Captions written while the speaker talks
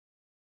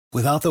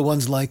Without the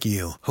ones like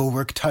you, who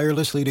work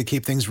tirelessly to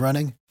keep things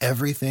running,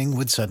 everything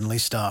would suddenly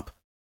stop.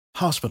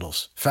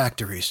 Hospitals,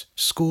 factories,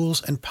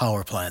 schools, and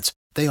power plants,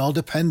 they all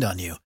depend on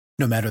you.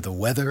 No matter the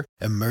weather,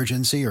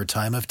 emergency, or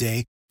time of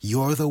day,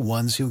 you're the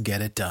ones who get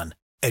it done.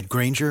 At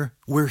Grainger,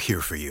 we're here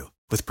for you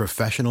with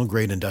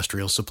professional-grade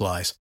industrial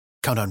supplies.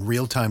 Count on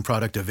real-time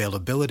product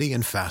availability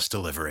and fast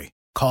delivery.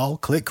 Call,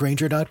 click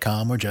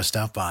Grainger.com, or just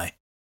stop by.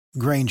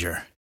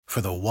 Grainger, for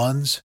the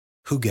ones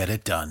who get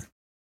it done.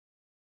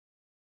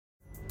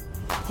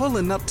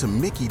 Pulling up to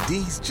Mickey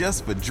D's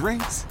just for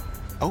drinks?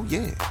 Oh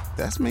yeah,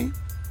 that's me.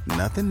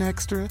 Nothing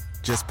extra,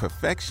 just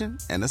perfection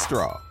and a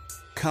straw.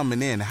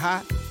 Coming in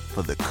hot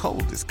for the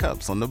coldest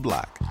cups on the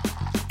block.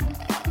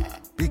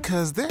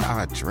 Because there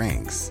are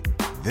drinks.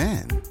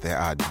 Then there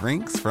are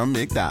drinks from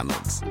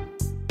McDonald's.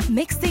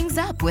 Mix things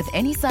up with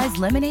any size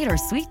lemonade or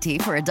sweet tea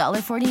for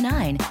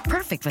 $1.49.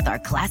 Perfect with our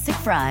classic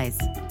fries.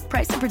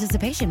 Price and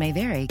participation may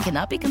vary.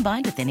 Cannot be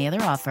combined with any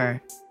other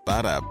offer.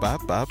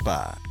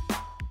 Ba-da-ba-ba-ba.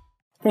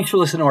 Thanks for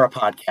listening to our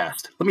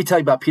podcast. Let me tell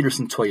you about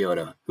Peterson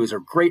Toyota, who is a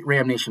great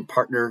Ram Nation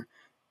partner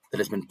that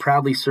has been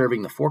proudly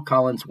serving the Fort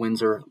Collins,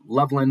 Windsor,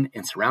 Loveland,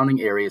 and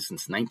surrounding areas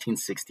since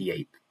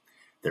 1968.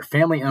 They're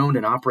family-owned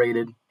and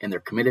operated, and they're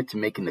committed to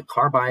making the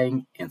car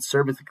buying and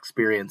service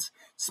experience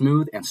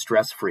smooth and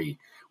stress-free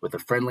with a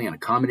friendly and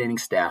accommodating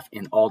staff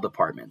in all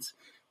departments.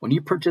 When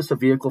you purchase a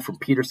vehicle from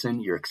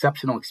Peterson, your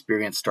exceptional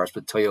experience starts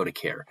with Toyota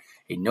Care,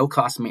 a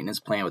no-cost maintenance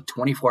plan with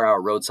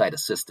 24-hour roadside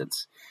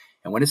assistance.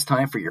 And when it's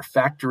time for your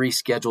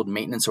factory-scheduled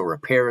maintenance or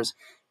repairs,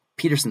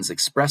 Peterson's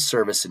Express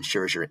service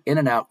ensures you're in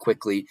and out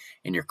quickly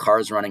and your car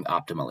is running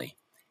optimally.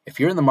 If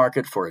you're in the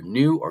market for a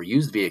new or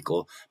used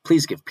vehicle,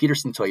 please give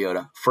Peterson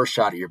Toyota first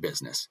shot at your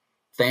business.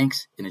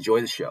 Thanks, and enjoy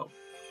the show.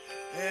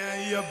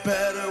 And you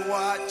better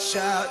watch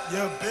out,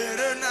 you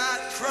better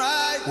not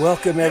try.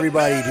 Welcome,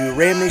 everybody, to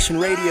Ram Nation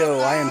Radio.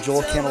 I am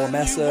Joel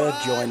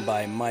Cantalamessa, joined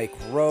by Mike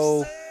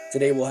Rowe.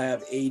 Today we'll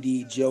have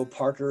AD Joe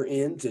Parker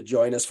in to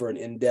join us for an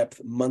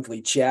in-depth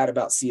monthly chat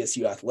about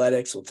CSU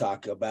athletics. We'll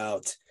talk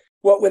about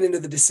what went into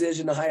the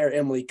decision to hire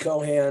Emily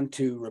Cohan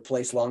to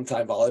replace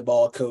longtime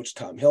volleyball coach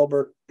Tom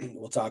Hilbert.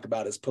 We'll talk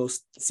about his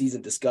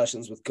postseason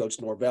discussions with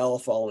Coach Norvell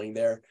following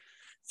their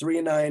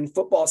 3-9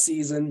 football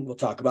season. We'll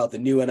talk about the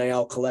new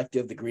NIL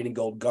collective, the Green and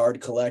Gold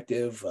Guard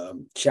collective,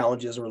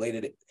 challenges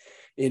related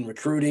in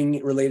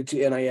recruiting related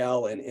to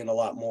NIL, and a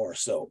lot more.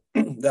 So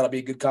that'll be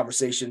a good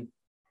conversation.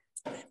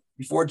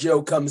 Before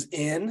Joe comes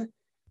in,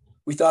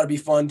 we thought it'd be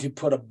fun to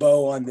put a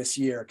bow on this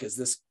year because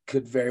this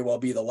could very well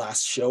be the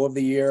last show of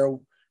the year.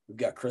 We've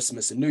got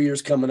Christmas and New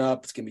Year's coming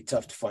up. It's going to be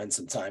tough to find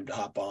some time to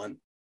hop on.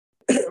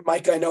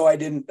 Mike, I know I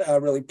didn't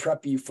really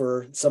prep you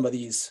for some of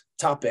these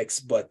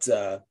topics, but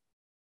I'm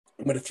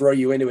going to throw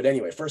you into it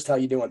anyway. First, how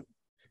you doing?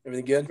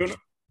 Everything good?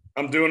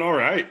 I'm doing all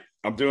right.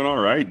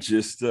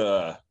 Just,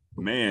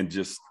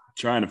 just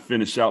trying to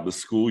finish out the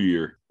school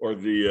year or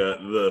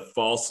the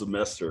fall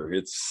semester.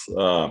 It's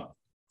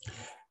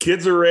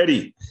kids are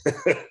ready.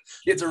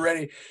 Kids are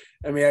ready.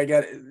 I mean, I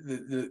got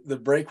the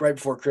break right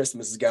before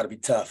Christmas has got to be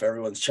tough.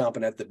 Everyone's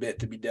chomping at the bit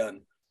to be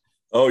done.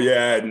 Oh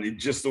yeah, and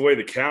just the way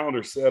the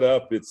calendar's set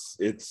up, it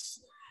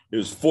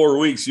was 4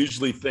 weeks.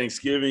 Usually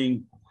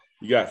Thanksgiving,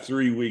 you got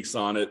 3 weeks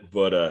on it,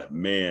 but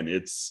man,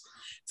 it's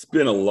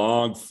been a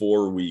long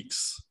 4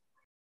 weeks.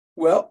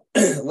 Well,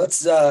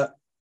 let's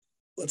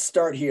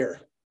start here.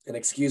 And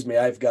excuse me,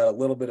 I've got a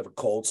little bit of a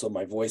cold, so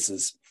my voice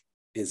is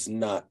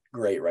not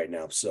great right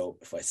now. So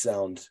if I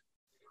sound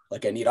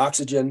like I need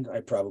oxygen, I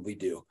probably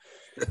do.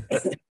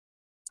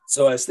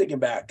 So I was thinking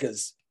back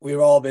because we've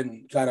all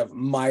been kind of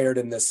mired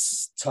in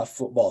this tough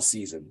football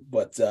season,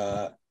 but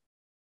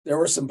there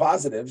were some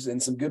positives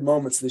and some good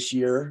moments this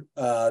year,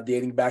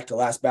 dating back to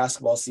last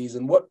basketball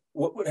season. What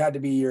would have to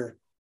be your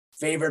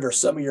favorite or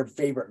some of your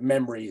favorite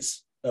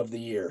memories of the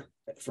year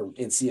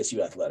in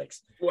CSU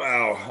athletics?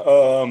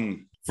 Wow.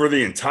 For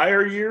the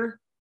entire year?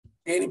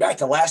 Dating back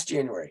to last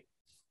January.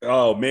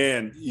 Oh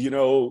man,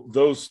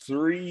 those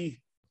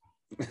three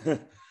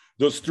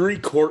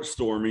court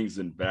stormings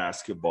in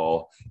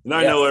basketball. And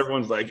I know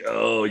everyone's like,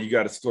 oh, you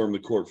got to storm the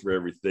court for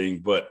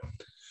everything. But,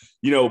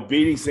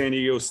 beating San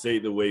Diego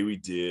State the way we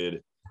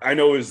did, I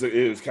know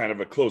it was kind of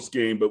a close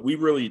game, but we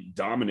really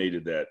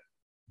dominated that.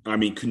 I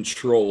mean,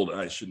 controlled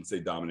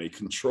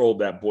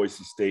that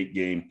Boise State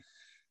game.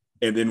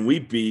 And then we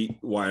beat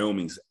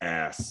Wyoming's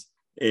ass.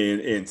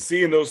 And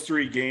seeing those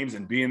three games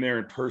and being there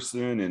in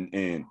person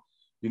and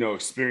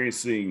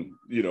experiencing,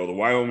 the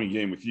Wyoming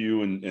game with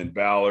you and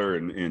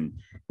Ballard and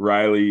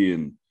Riley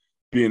and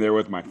being there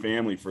with my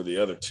family for the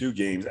other two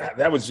games,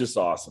 that was just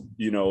awesome,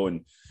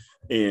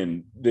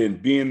 and then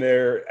being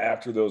there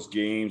after those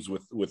games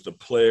with the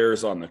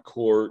players on the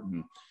court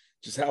and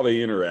just how they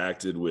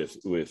interacted with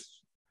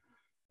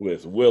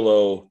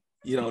Willow,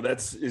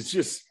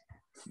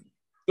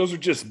 those are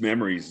just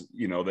memories,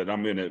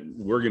 that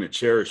we're going to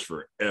cherish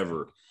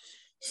forever.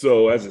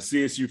 So as a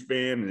CSU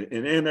fan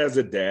and as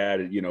a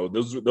dad,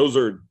 those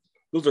are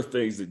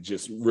things that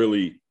just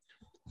really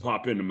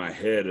pop into my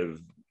head of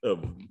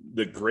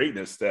the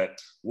greatness that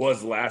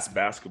was last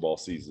basketball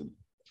season.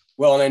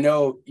 Well, and I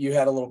know you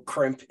had a little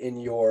crimp in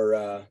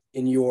your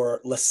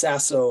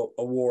Lasasso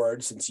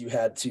award since you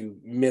had to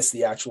miss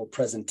the actual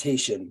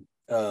presentation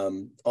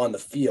on the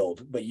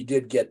field, but you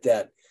did get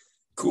that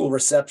cool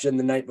reception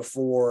the night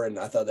before, and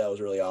I thought that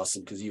was really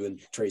awesome because you and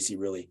Tracy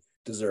really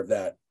deserve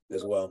that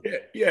as well.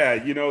 Yeah,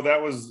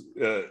 that was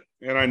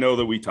and I know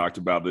that we talked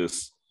about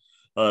this.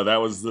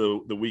 That was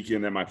the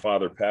weekend that my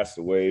father passed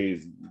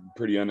away.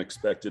 Pretty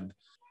unexpected,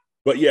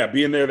 but yeah,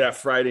 being there that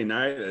Friday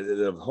night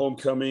of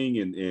homecoming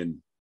and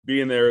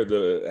being there,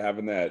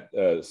 having that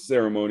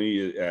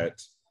ceremony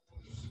at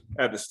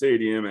the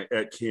stadium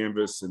at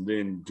Canvas, and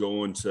then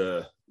going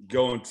to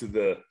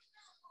the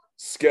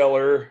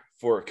Skeller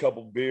for a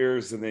couple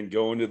beers, and then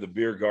going to the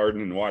beer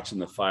garden and watching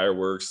the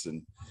fireworks,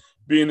 and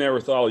being there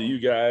with all you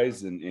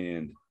guys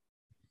and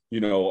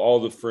all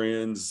the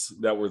friends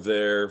that were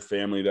there,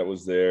 family that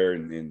was there,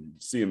 and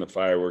seeing the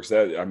fireworks.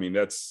 That's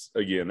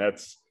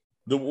the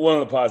one of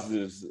the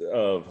positives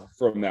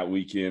from that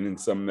weekend, and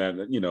something that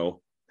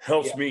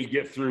helps me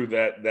get through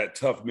that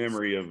tough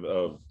memory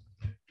of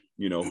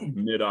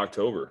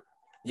mid-October.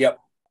 Yep.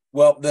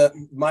 Well,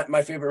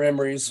 my favorite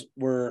memories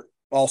were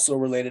also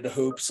related to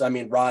hoops. I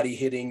mean, Roddy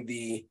hitting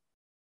the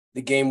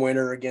game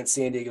winner against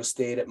San Diego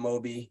State at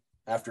Moby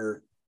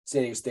after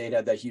San Diego State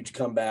had that huge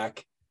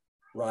comeback.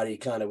 Roddy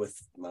kind of with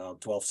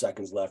 12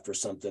 seconds left or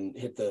something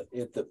hit the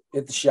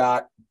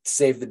shot,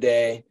 saved the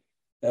day.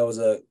 That was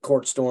a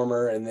court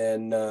stormer. And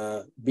then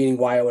beating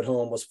Wyo at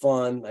home was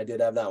fun. I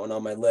did have that one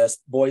on my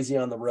list. Boise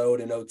on the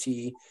road in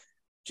OT,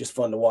 just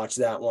fun to watch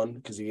that one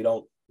because it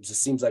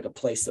just seems like a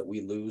place that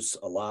we lose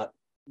a lot,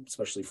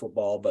 especially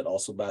football, but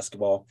also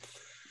basketball.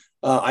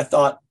 I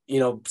thought,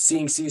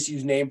 seeing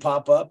CSU's name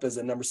pop up as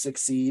a number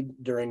 6 seed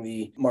during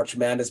the March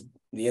Madness,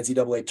 the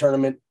NCAA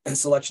tournament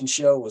selection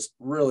show was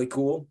really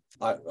cool.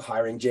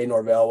 Hiring Jay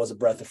Norvell was a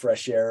breath of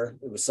fresh air.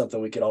 It was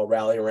something we could all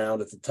rally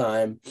around at the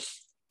time.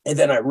 And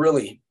then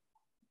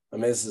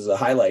this is a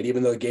highlight,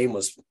 even though the game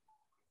was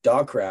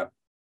dog crap,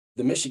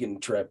 the Michigan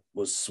trip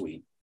was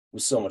sweet. It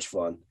was so much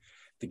fun.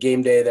 The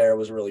game day there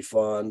was really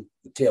fun.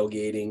 The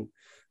tailgating,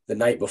 the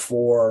night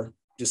before,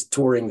 just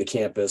touring the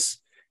campus,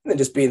 and then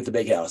just being at the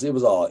big house. It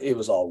was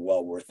all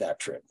well worth that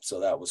trip. So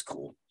that was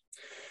cool.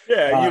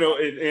 Yeah.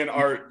 In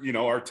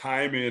our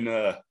time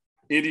in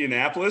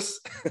Indianapolis,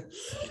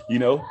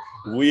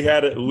 we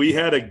had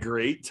a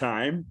great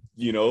time,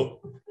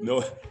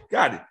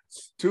 God,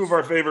 two of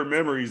our favorite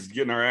memories,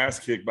 getting our ass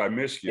kicked by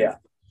Michigan.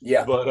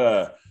 Yeah.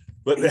 But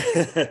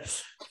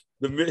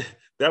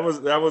that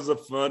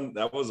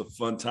was a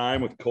fun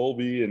time with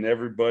Colby and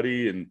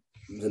everybody. And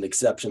it was an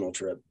exceptional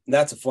trip. And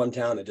that's a fun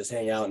town to just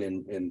hang out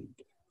and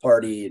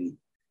party, and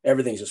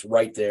everything's just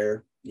right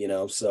there,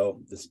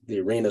 so the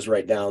arena's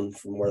right down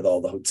from where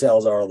all the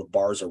hotels are. All the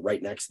bars are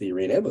right next to the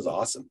arena. It was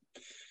awesome.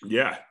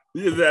 Yeah.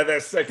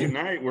 That second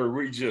night where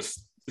we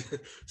just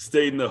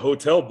stayed in the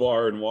hotel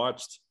bar and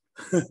watched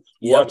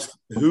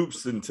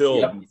hoops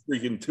until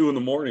freaking 2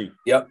 a.m.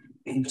 Yep.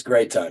 It's a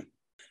great time.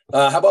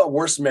 How about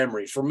worst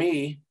memory? For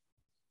me,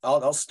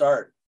 I'll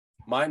start.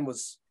 Mine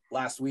was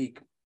last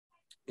week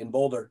in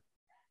Boulder.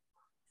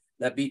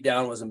 That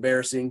beatdown was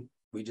embarrassing.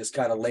 We just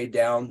kind of laid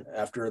down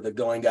after the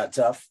going got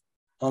tough,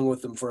 hung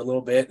with them for a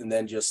little bit, and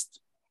then just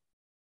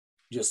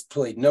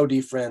played no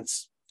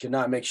defense, could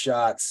not make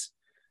shots,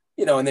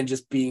 and then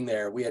just being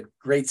there. We had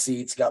great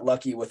seats, got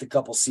lucky with a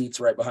couple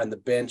seats right behind the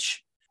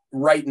bench,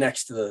 right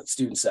next to the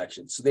student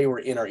section. So they were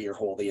in our ear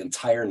hole the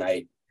entire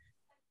night.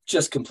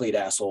 Just complete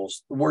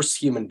assholes, the worst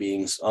human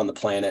beings on the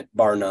planet,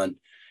 bar none.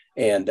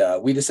 And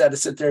we just had to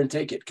sit there and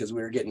take it because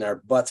we were getting our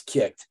butts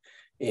kicked.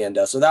 And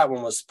so that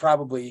one was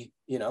probably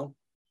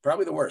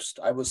the worst.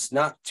 I was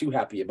not too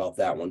happy about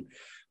that one.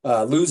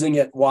 Losing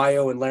at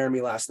Wyo and Laramie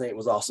last night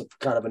was also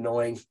kind of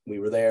annoying. We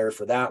were there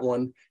for that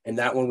one. And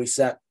that one we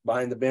sat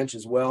behind the bench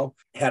as well.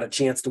 Had a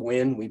chance to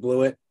win. We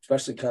blew it,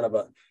 especially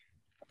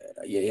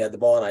you had the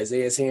ball in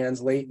Isaiah's hands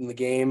late in the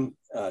game.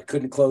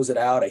 Couldn't close it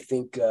out. I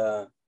think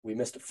we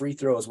missed a free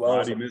throw as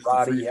well.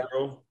 Roddy.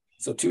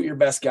 So 2 of your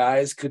best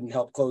guys couldn't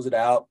help close it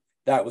out.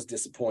 That was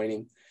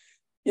disappointing.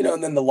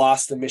 And then the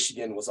loss to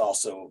Michigan was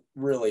also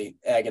really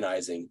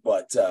agonizing.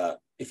 But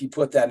if you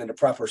put that into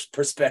proper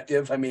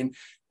perspective, I mean,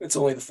 it's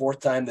only the 4th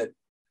time that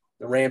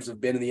the Rams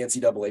have been in the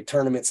NCAA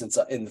tournament since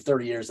in the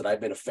 30 years that I've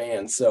been a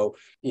fan. So,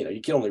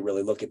 you can only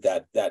really look at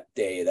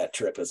that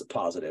trip as a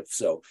positive.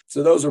 So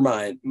those are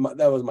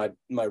that was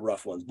my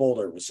rough ones.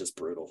 Boulder was just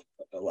brutal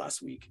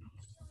last week.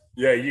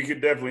 Yeah, you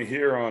could definitely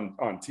hear on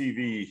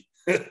TV,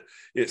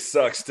 it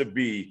sucks to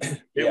be.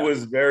 It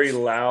was very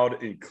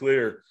loud and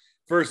clear.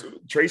 First,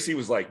 Tracy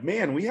was like,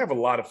 man, we have a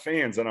lot of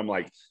fans. And I'm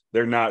like,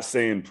 they're not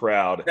saying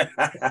proud.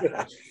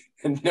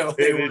 No,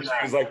 she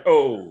was like,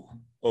 oh,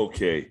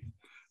 okay.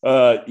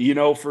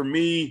 For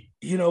me,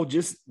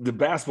 just the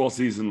basketball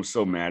season was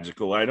so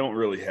magical. I don't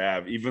really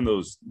have, even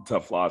those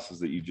tough losses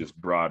that you just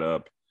brought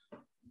up,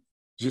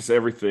 just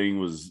everything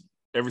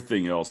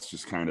else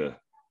just kind of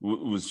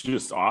was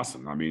just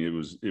awesome. I mean,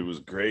 it was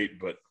great,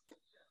 but,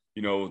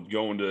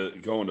 going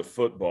to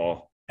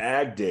football,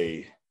 Ag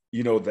Day,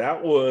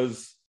 that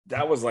was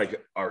that was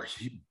like our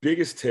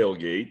biggest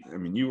tailgate. I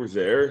mean, you were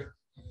there.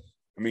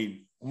 I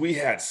mean, we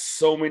had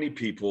so many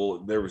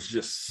people. There was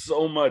just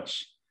so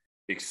much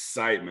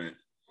excitement.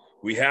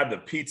 We had the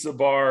pizza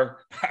bar.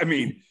 I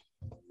mean,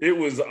 it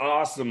was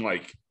awesome.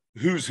 Like,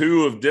 who's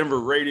who of Denver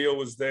radio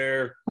was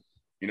there.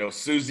 You know,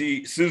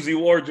 Susie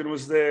Warden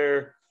was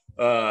there.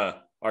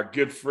 Our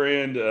good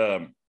friend,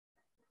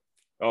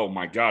 oh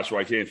my gosh,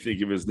 I can't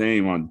think of his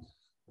name on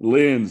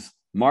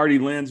Marty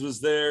Lenz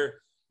was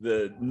there.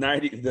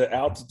 The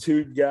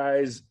altitude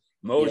guys,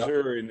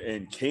 Mosier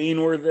and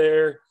Kane were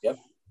there. Yep.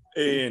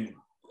 And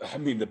I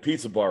mean, the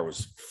pizza bar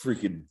was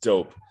freaking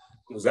dope.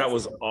 That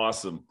was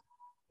awesome.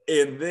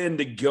 And then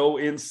to go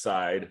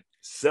inside,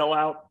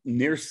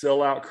 near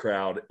sellout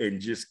crowd, and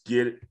just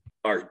get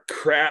our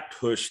crap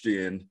pushed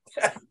in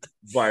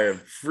by a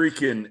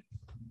freaking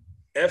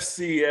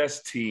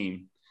FCS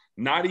team,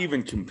 not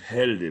even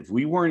competitive.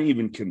 We weren't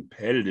even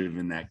competitive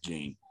in that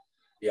game.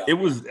 Yeah. It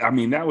was, I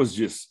mean, that was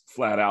just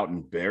flat out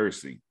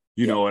embarrassing,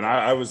 you know, and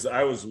I was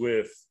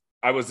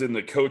in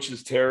the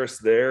coach's terrace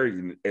there,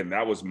 and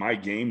that was my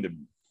game to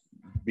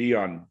be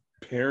on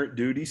parent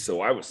duty. So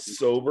I was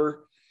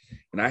sober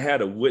and I had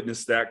to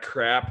witness that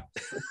crap.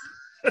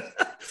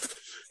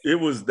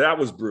 That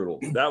was brutal.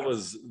 That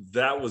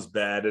was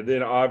bad. And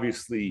then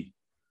obviously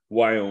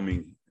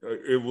Wyoming,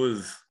 it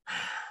was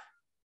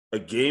a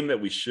game that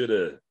we should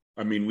have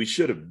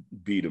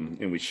beat them,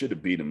 and we should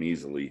have beat them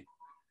easily.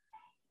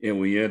 And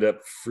we end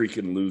up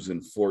freaking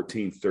losing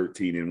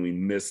 14-13, and we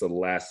miss a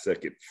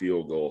last-second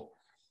field goal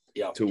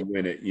to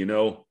win it. You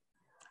know,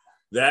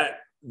 that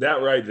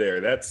right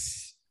there,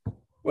 that's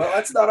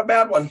not a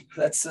bad one.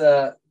 That's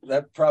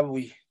that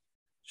probably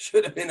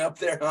should have been up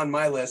there on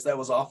my list. That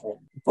was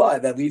awful.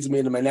 But that leads me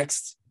into my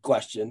next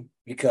question,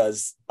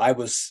 because I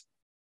was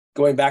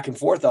going back and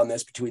forth on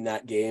this between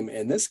that game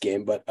and this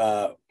game. But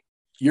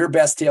your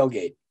best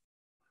tailgate.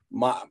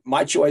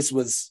 My choice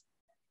was,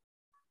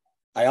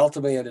 I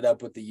ultimately ended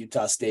up with the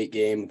Utah State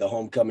game, the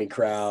homecoming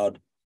crowd.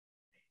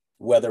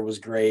 Weather was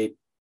great.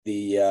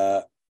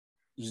 The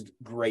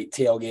great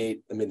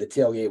tailgate. I mean, the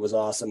tailgate was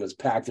awesome. It was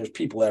packed. There's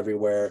people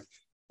everywhere.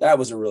 That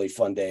was a really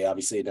fun day.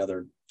 Obviously,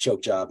 another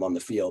choke job on the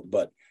field,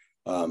 but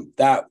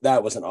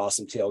that was an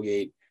awesome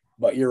tailgate.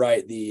 But you're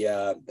right.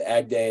 The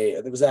Ag Day.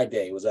 It was Ag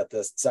Day. Was that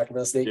the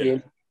Sacramento State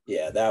game?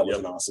 Yeah, that was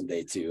an awesome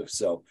day too.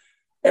 So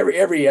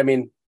every I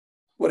mean,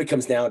 what it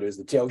comes down to is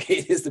the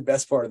tailgate is the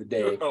best part of the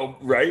day. Oh,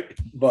 right.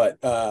 But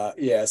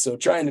so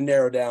trying to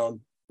narrow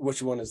down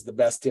which one is the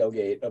best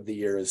tailgate of the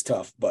year is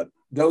tough. But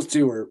those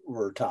two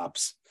were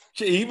tops.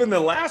 Even the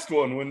last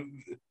one,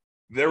 when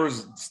there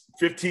was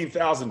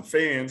 15,000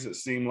 fans, it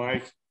seemed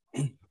like,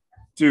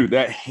 dude,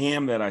 that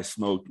ham that I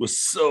smoked was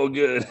so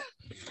good.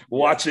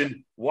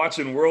 Watching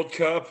World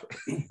Cup,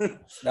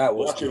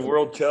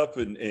 World Cup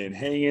and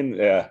hanging.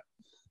 Yeah,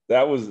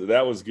 that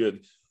was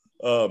good.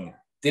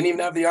 Didn't even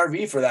have the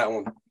RV for that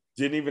one.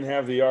 Didn't even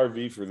have the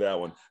RV for that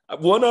one.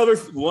 One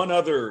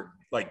other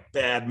like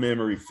bad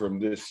memory from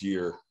this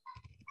year,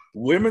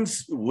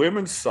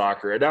 women's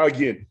soccer. Now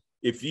again,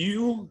 if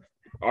you,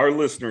 our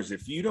listeners,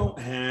 if you don't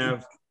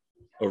have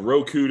a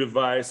Roku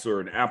device or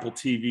an Apple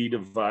TV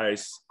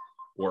device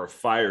or a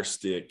Fire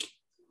Stick,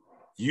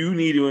 you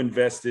need to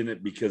invest in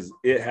it, because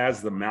it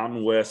has the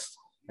Mountain West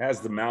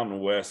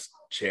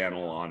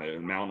channel on it,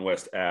 and Mountain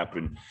West app,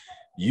 and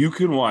you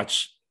can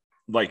watch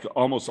like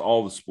almost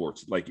all the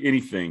sports, like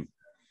anything.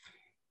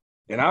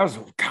 And I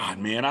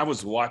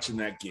was watching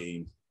that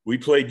game. We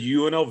played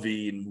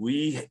UNLV, and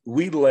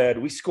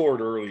we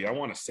scored early. I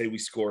want to say we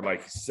scored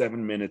like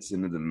 7 minutes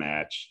into the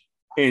match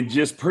and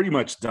just pretty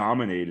much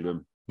dominated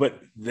them. But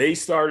they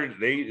started,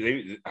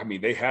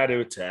 they had to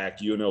attack.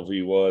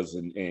 UNLV was,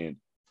 and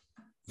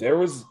there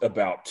was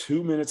about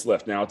 2 minutes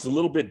left. Now it's a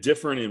little bit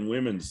different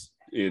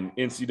in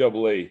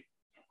NCAA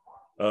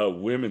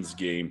women's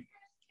game,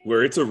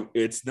 where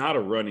it's not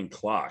a running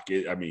clock.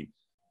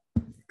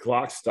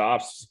 Clock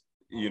stops,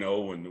 you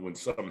know, when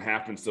something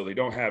happens, so they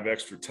don't have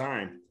extra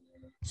time.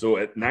 So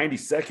at 90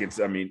 seconds,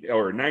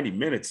 or 90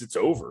 minutes, it's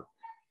over.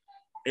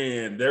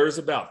 And there's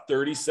about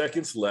 30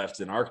 seconds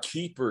left, and our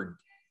keeper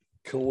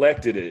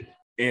collected it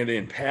and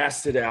then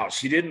passed it out.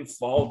 She didn't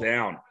fall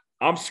down.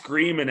 I'm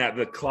screaming at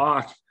the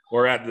clock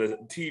or at the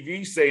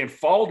TV saying,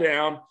 fall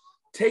down,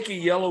 take a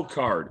yellow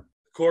card.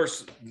 Of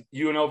course,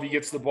 UNLV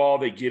gets the ball.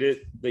 They get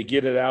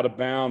it out of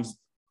bounds.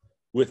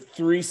 With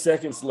 3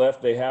 seconds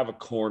left, they have a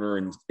corner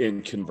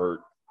and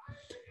convert.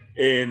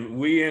 And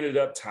we ended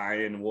up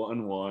tying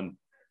 1-1.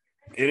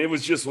 And it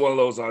was just one of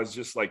those, I was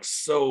just like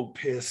so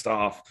pissed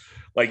off,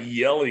 like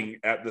yelling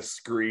at the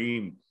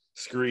screen,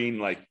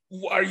 like,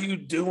 what are you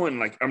doing?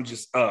 Like, I'm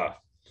just,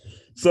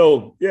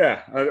 So,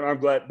 yeah, I'm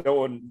glad no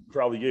one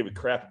probably gave a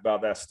crap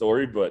about that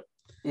story, but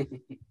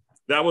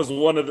that was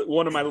one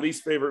of my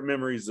least favorite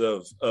memories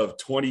of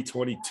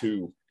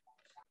 2022.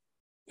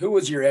 Who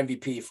was your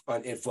MVP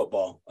in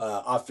football,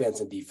 offense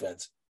and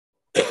defense?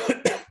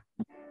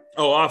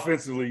 Oh,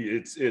 offensively,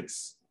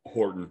 it's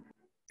Horton.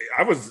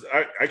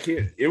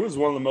 It was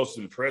one of the most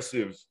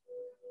impressive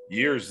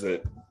years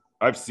that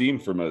I've seen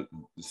from a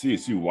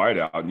CSU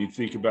wideout. And you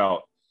think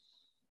about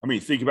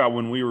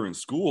when we were in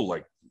school,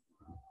 like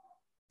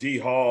D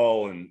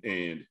Hall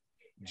and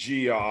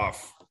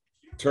Geoff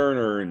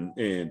Turner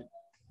and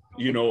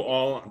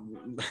all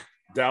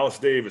Dallas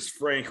Davis,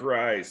 Frank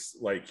Rice,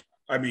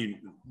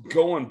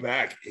 going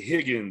back,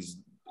 Higgins,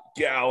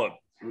 Gallup,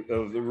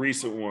 the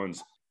recent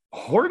ones.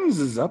 Hortons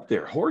is up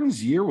there.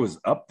 Hortons' year was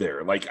up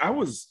there.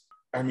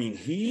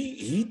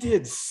 He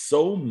did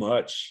so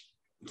much.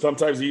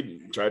 Sometimes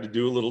he tried to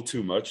do a little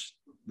too much,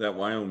 that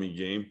Wyoming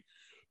game.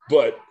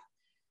 But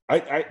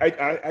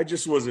I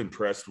just was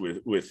impressed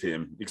with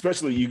him,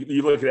 especially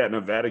you look at that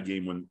Nevada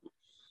game when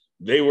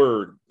they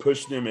were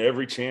pushing him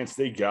every chance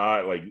they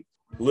got, like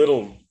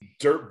little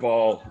dirt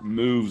ball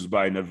moves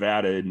by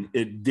Nevada, and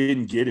it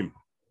didn't get him.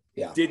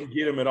 Yeah. Didn't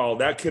get him at all.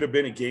 That could have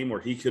been a game where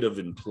he could have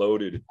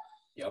imploded.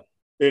 Yep.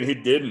 And he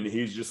didn't.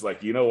 He's just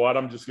like, you know what?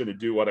 I'm just going to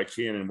do what I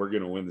can, and we're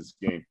going to win this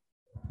game.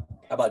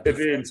 How about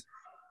defense?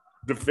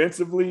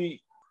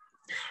 Defensively,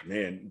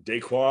 man,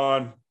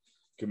 Daquan,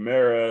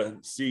 Kamara,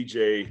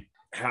 CJ,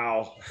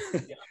 Hal,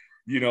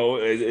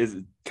 is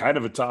kind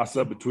of a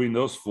toss-up between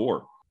those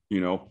four,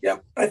 Yeah,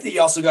 I think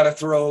you also got to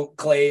throw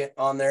Clay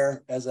on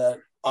there as a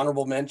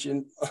honorable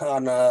mention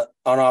on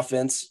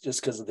offense,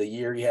 just because of the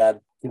year he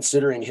had,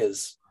 considering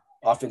his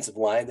offensive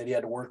line that he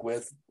had to work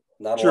with.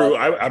 Not true.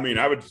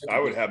 I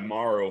would have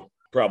Morrow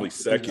probably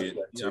second.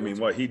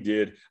 What he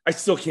did, I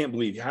still can't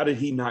believe. How did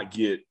he not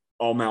get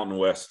all Mountain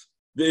West?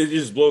 It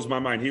just blows my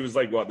mind. He was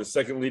the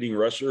second leading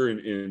rusher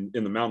in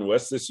the Mountain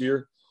West this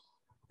year,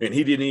 and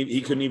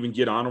he couldn't even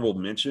get honorable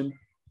mention.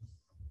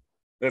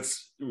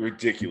 That's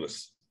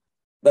ridiculous.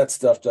 That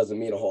stuff doesn't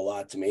mean a whole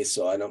lot to me,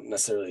 so I don't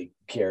necessarily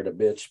care to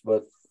bitch,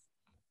 but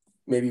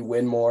maybe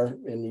win more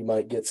and you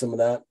might get some of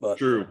that, but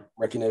true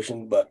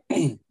recognition. But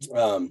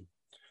how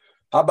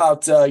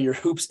about your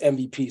hoops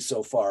MVP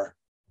so far?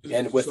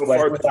 And with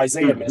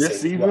Isaiah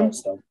missing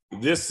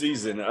this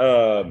season,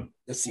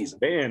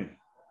 man,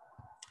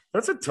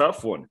 that's a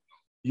tough one.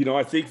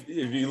 I think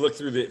if you look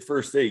through the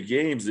first 8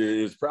 games,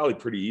 it's probably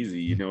pretty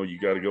easy. You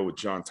got to go with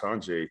John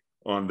Tonje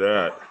on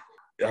that.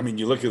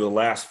 You look at the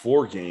last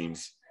 4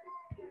 games,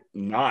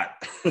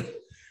 not,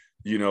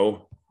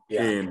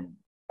 Yeah. And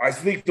I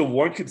think the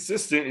one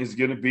consistent is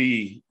going to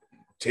be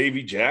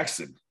Tavy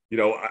Jackson.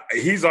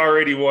 He's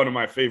already one of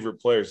my favorite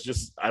players.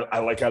 Just I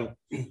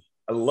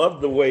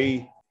love the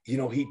way,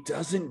 he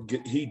doesn't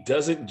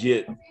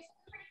get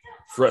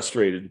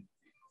frustrated.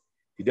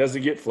 He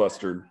doesn't get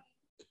flustered.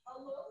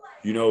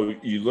 You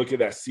look at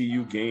that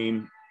CU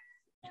game,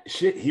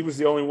 he was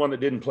the only one that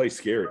didn't play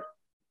scared,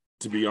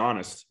 to be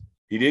honest.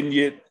 He didn't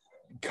get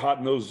caught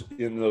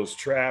in those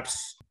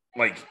traps.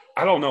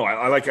 I don't know.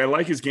 I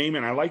like his game,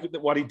 and I like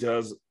what he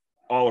does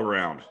all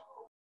around.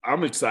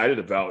 I'm excited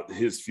about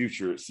his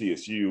future at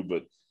CSU,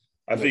 but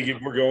I think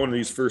if we're going to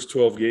these first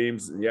 12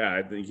 games,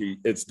 I think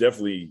it's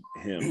definitely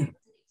him.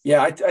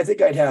 Yeah, I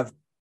think I'd have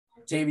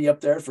Tavy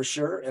up there for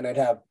sure, and I'd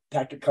have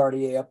Patrick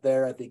Cartier up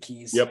there. I think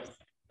he's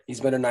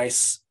been a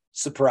nice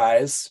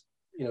surprise.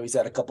 He's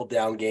had a couple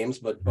down games,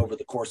 but over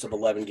the course of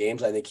 11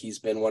 games, I think he's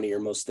been one of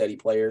your most steady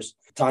players.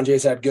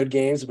 Tonje's had good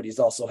games, but he's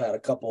also had a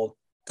couple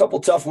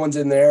tough ones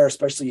in there,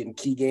 especially in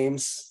key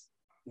games,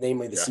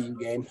 namely the CU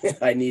game.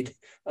 I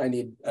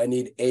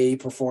need A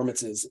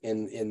performances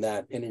in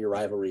your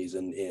rivalries,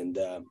 and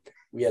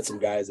we had some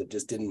guys that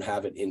just didn't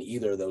have it in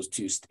either of those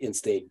 2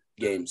 in-state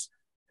games.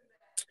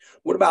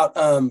 What about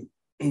how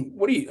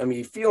are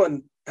you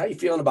feeling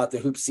about the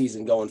hoop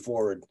season going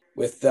forward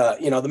with the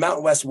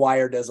Mountain West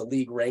Wire does a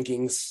league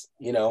rankings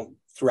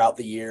throughout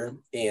the year,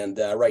 and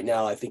right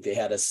now I think they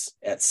had us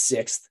at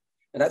 6th,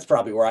 and that's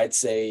probably where I'd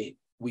say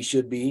we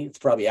should be. It's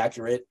probably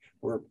accurate.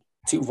 We're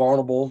too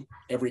vulnerable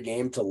every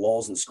game to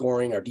lulls in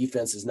scoring. Our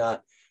defense is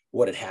not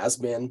what it has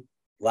been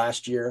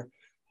last year.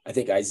 I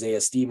think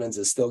Isaiah Stevens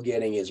is still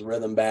getting his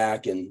rhythm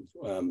back, and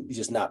he's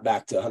just not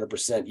back to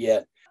 100%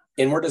 yet.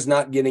 And we're just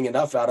not getting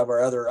enough out of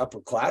our other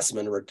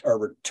upperclassmen, our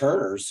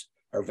returners,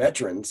 our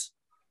veterans,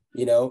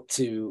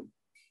 to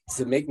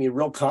make me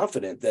real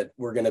confident that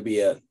we're going to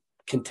be a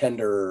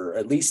contender, or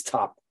at least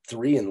top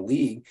 3 in the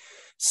league.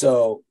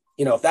 So,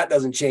 if that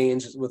doesn't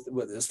change with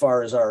as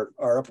far as our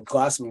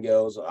upperclassmen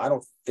goes, I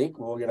don't think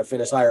we're going to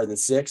finish higher than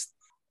 6th.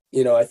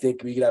 I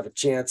think we could have a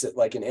chance at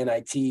like an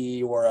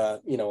NIT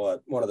or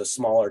one of the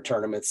smaller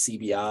tournaments,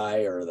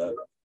 CBI or the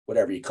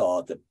whatever you call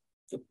it.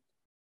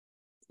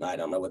 I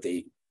don't know what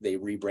they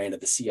rebranded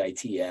the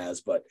CIT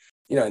as, but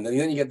and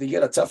then you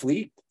get a tough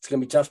league. It's going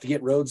to be tough to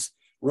get road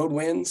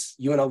wins.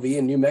 UNLV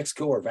and New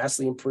Mexico are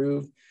vastly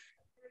improved.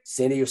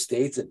 San Diego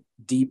State's a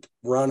deep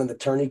run in the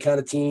tourney kind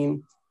of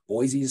team.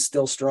 Boise is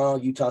still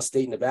strong. Utah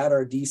State and Nevada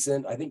are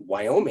decent. I think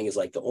Wyoming is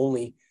like the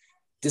only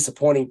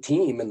disappointing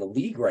team in the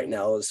league right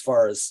now as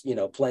far as,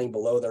 playing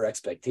below their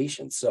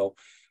expectations. So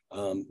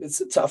it's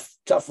a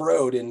tough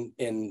road.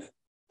 And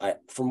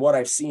from what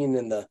I've seen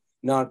in the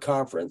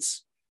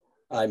non-conference,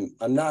 I'm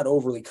not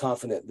overly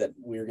confident that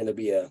we're going to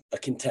be a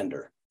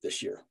contender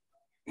this year.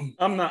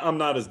 I'm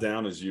not as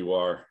down as you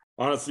are.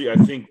 Honestly, I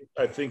think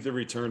the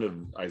return of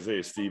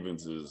Isaiah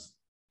Stevens is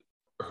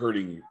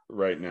hurting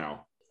right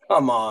now.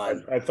 Come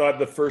on. I thought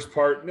the first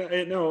part,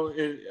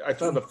 I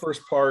thought the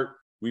first part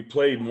we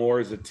played more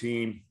as a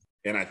team.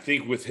 And I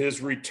think with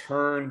his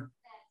return,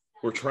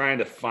 we're trying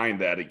to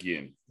find that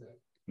again.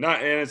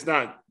 And it's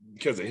not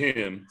because of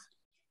him.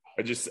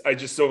 I just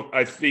don't.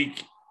 I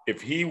think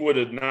if he would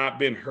have not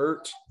been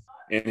hurt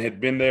and had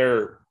been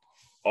there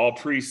all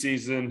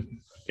preseason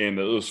and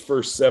those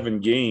first 7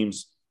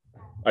 games,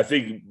 I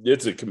think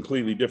it's a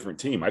completely different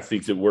team. I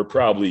think that we're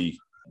probably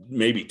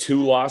maybe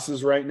 2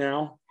 losses right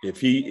now. If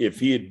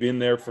he had been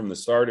there from the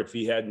start, if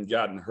he hadn't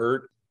gotten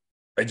hurt,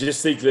 I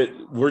just think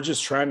that we're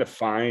just trying to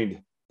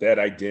find that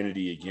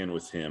identity again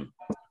with him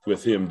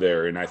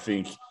there. And I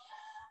think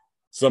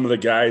some of the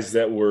guys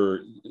that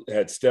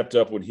had stepped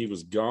up when he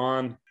was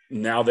gone,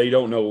 now they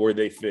don't know where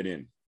they fit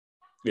in.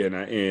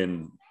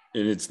 And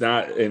it's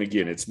not, and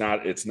again, it's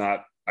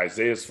not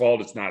Isaiah's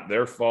fault. It's not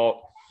their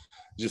fault.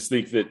 Just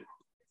think that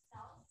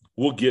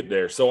we'll get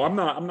there. So I'm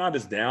not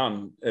as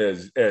down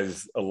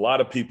as a lot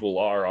of people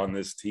are on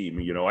this team.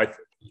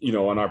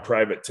 On our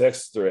private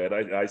text thread,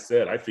 I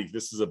said, I think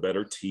this is a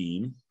better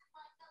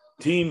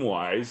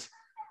team-wise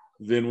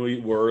than we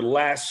were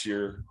last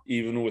year,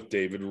 even with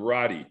David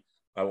Roddy.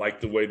 I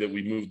like the way that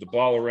we moved the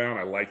ball around.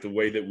 I like the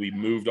way that we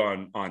moved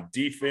on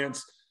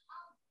defense.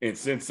 And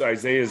since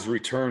Isaiah's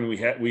return,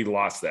 we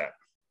lost that.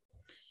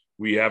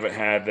 We haven't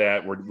had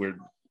that.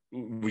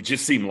 We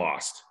just seem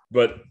lost.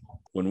 But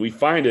when we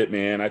find it,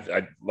 man,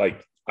 I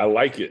like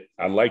it.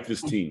 I like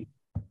this team.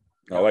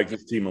 I like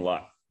this team a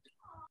lot.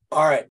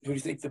 All right. Who do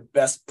you think the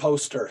best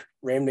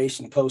Ram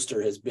Nation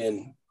poster has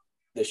been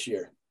this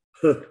year?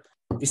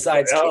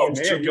 Besides going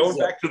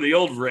back to the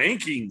old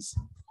rankings.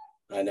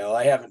 I know.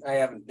 I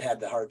haven't had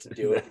the heart to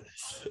do it.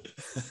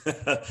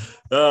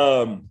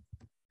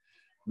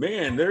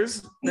 Man,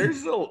 there's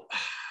a,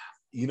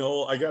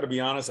 I got to be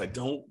honest. I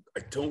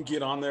don't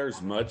get on there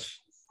as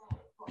much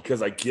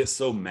because I get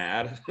so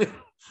mad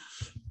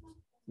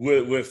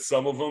with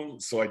some of them.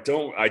 So I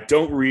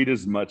don't read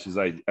as much as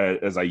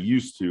I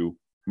used to.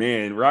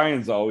 Man,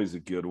 Ryan's always a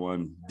good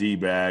one.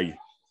 D-bag.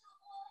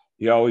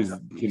 He always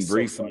can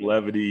bring some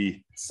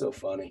levity. So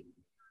funny.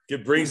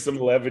 Can bring some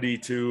levity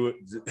to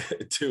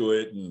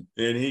it,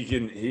 and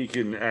he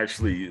can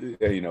actually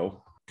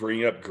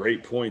bring up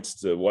great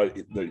points to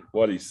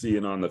what he's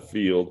seeing on the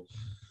field.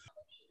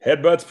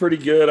 Headbutt's pretty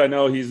good. I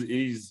know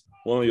he's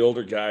one of the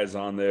older guys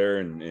on there,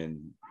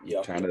 and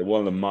kind of one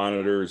of the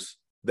monitors.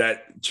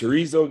 That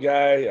Chorizo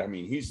guy, I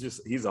mean,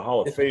 he's a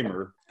Hall of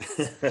Famer.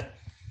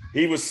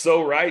 He was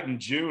so right in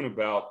June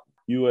about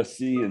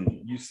USC and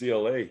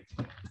UCLA.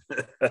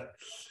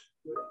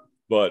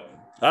 But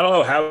I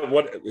don't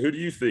know who do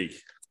you think?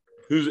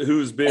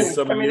 Who's been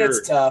some of your?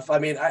 It's tough. I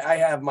mean, I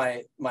have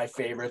my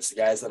favorites, the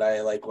guys that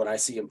I like when I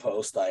see them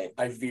post, I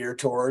veer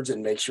towards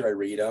and make sure I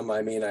read them.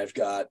 I mean, I've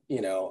got,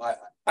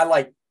 I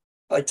like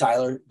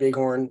Tyler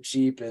Bighorn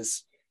Sheep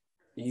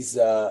he's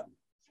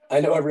I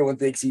know everyone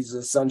thinks he's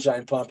a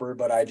sunshine pumper,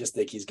 but I just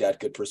think he's got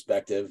good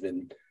perspective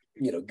and,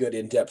 good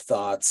in-depth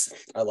thoughts.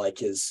 I like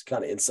his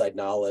kind of inside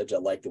knowledge. I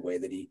like the way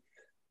that he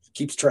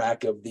keeps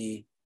track of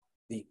the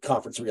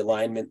conference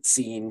realignment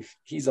scene.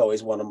 He's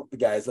always one of the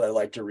guys that I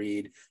like to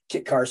read.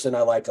 Kit Carson,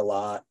 I like a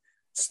lot.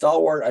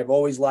 Stalwart, I've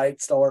always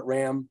liked Stalwart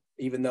Ram,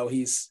 even though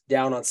he's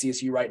down on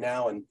CSU right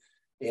now and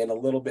a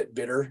little bit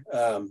bitter.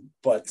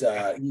 But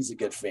he's a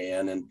good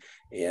fan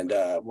and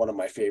one of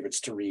my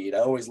favorites to read. I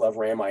always love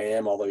Ram I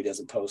Am, although he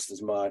doesn't post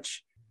as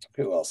much.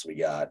 Who else we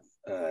got?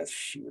 I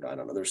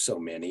don't know. There's so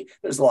many.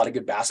 There's a lot of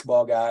good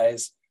basketball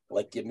guys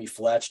like Give Me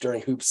Fletch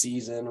during hoop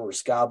season, or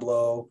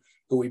Scablo,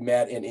 who we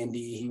met in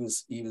Indy. He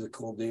was a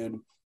cool dude.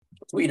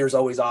 Tweeter's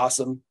always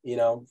awesome,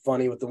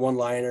 funny with the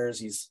one-liners.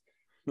 He's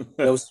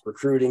knows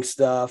recruiting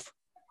stuff,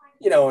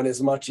 and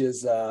as much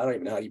as I don't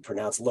even know how you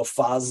pronounce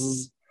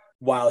Lofaz,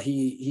 while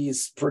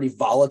he's pretty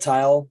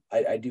volatile,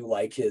 I do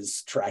like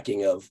his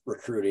tracking of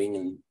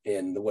recruiting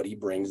and what he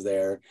brings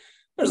there.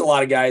 There's a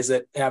lot of guys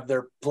that have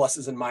their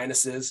pluses and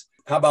minuses.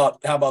 How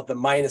about the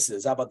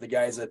minuses? How about the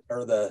guys that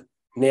are the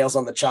nails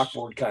on the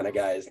chalkboard kind of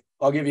guys?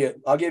 I'll give you.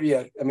 I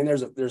mean,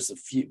 there's a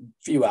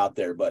few out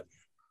there, but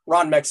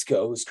Ron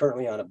Mexico, who's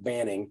currently on a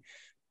banning,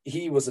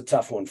 he was a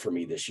tough one for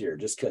me this year,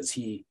 just because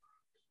he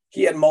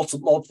had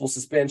multiple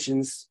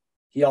suspensions.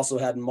 He also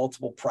had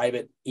multiple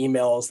private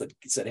emails that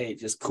said, "Hey,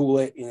 just cool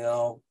it.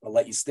 I'll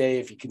let you stay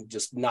if you can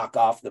just knock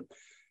off the,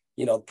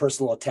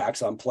 personal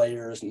attacks on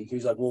players." And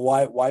he's like, "Well,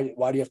 why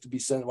do you have to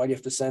be why do you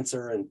have to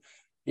censor?" And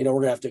we're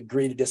gonna have to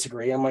agree to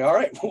disagree. I'm like, "All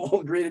right,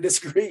 we'll agree to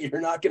disagree. You're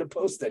not gonna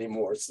post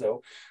anymore."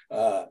 So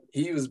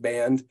he was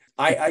banned.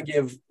 I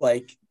give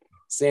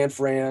San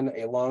Fran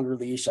a longer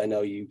leash. I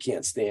know you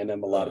can't stand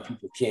him. A lot of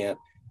people can't.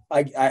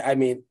 I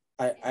mean,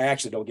 I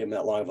actually don't give him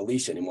that long of a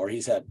leash anymore.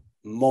 He's had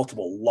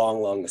multiple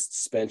long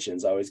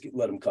suspensions. I always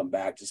let him come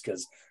back just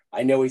because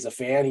I know he's a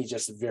fan. He's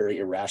just very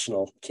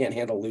irrational, can't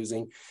handle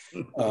losing.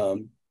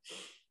 And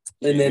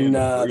then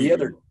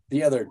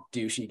the other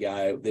douchey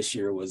guy this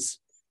year was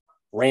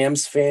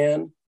Rams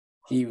fan.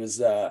 He was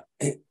he's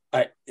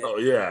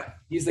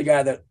the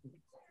guy that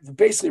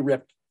basically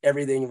ripped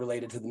everything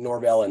related to the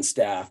Norvell and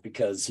staff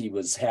because he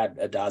had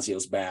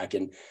Adasio's back.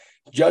 And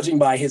judging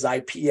by his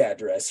IP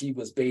address, he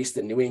was based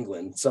in New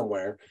England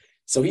somewhere.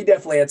 So he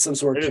definitely had some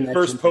sort of connection.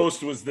 His first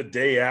post was the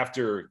day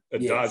after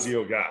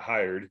Adazio got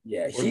hired.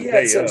 Yeah, he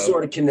had some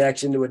sort of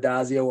connection to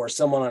Adazio or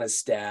someone on his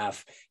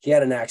staff. He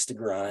had an axe to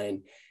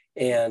grind.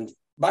 And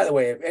by the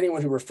way, if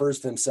anyone who refers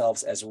to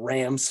themselves as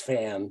Rams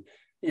fan,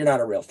 you're not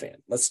a real fan.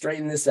 Let's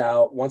straighten this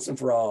out once and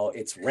for all.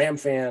 It's Ram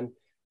fan.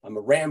 I'm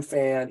a Ram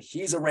fan.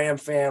 He's a Ram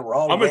fan. We're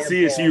all I'm a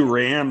CSU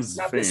Rams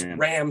not fan. This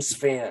Rams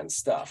fan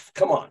stuff.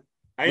 Come on.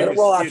 I am a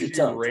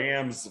CSU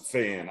Rams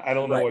fan. I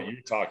don't know what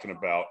you're talking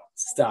about.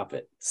 Stop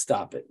it.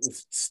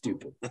 It's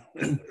stupid.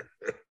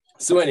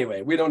 So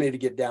anyway, we don't need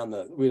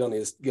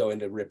to go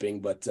into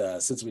ripping, but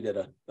since we did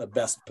a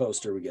best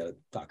poster, we got to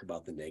talk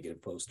about the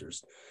negative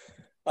posters.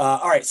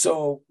 All right.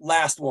 So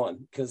last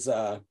one, because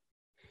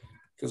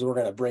we're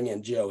going to bring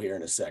in Joe here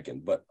in a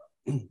second, but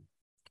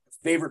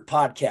favorite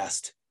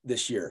podcast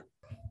this year.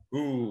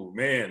 Ooh,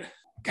 man.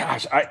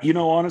 Gosh,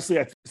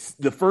 honestly,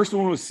 the first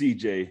one was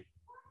CJ.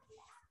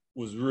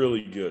 Was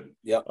really good.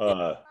 Yep.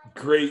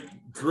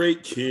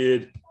 Great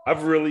kid.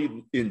 I've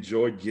really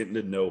enjoyed getting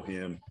to know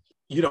him.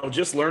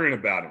 Just learning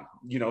about him.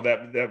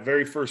 That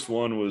very first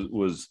one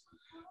was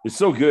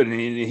so good, and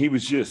he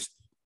was just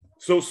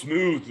so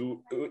smooth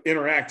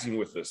interacting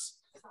with us.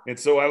 And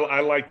so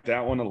I liked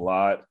that one a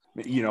lot.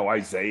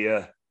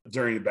 Isaiah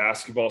during the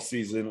basketball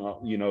season,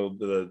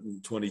 the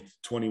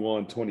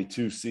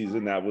 2021-22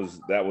 season, that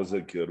was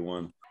a good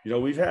one.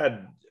 We've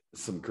had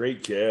some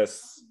great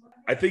guests.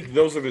 I think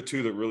those are the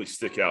two that really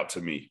stick out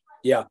to me.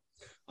 Yeah.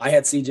 I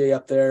had CJ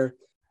up there.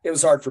 It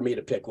was hard for me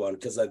to pick one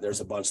because there's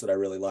a bunch that I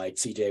really liked.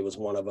 CJ was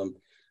one of them.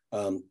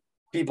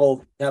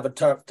 People have a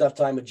tough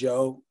time with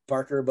Joe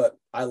Parker, but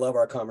I love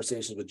our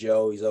conversations with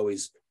Joe. He's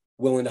always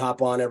willing to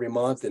hop on every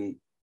month and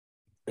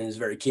he's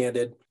very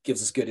candid,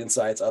 gives us good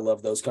insights. I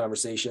love those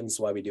conversations. That's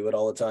why we do it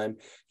all the time.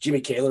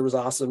 Jimmy Kaler was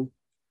awesome.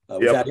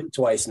 We've had him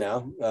twice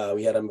now.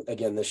 We had him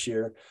again this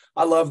year.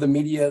 I love the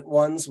media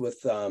ones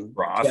with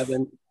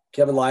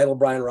Kevin Lytle,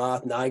 Brian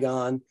Roth,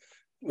 Nigon.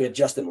 We had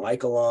Justin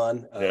Michael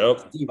on,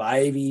 Steve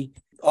Ivey,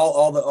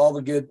 all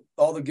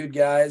the good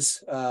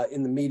guys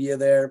in the media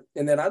there.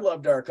 And then I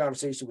loved our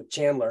conversation with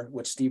Chandler,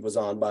 which Steve was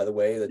on, by the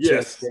way, the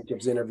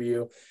Jacobs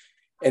interview.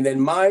 And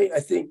then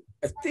I think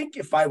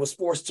if I was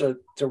forced to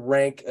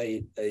rank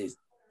a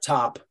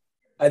top,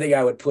 I think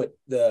I would put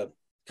the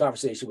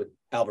conversation with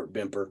Albert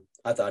Bimper.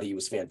 I thought he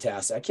was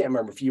fantastic. I can't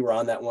remember if you were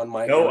on that one,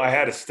 Mike. No, I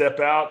had to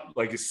step out.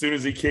 Like as soon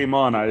as he came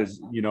on, I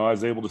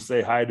was able to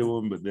say hi to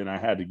him, but then I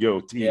had to go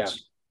teach. Yeah.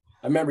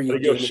 I remember you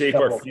go shape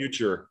our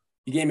future.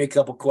 You gave me a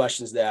couple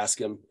questions to ask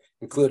him,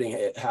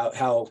 including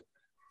how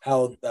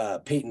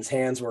Peyton's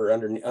hands were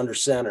under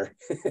center.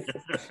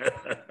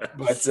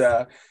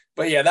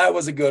 But yeah, that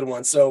was a good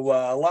one. So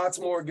lots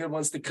more good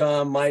ones to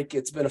come. Mike,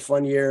 it's been a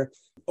fun year.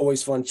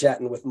 Always fun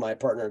chatting with my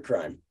partner in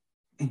crime.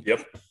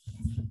 Yep.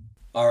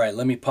 All right,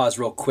 let me pause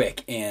real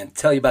quick and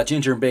tell you about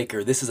Ginger &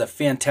 Baker. This is a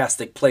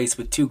fantastic place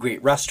with two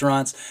great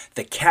restaurants.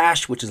 The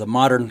Cache, which is a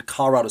modern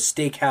Colorado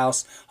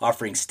steakhouse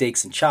offering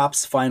steaks and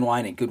chops, fine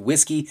wine, and good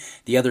whiskey.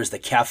 The other is the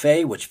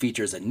Cafe, which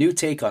features a new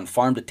take on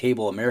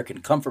farm-to-table American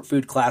comfort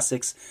food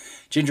classics.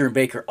 Ginger &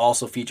 Baker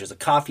also features a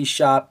coffee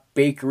shop,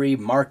 bakery,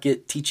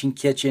 market, teaching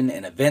kitchen,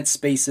 and event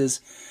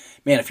spaces.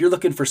 Man, if you're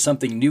looking for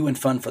something new and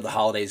fun for the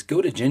holidays,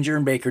 go to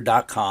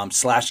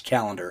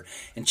gingerandbaker.com/calendar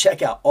and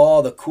check out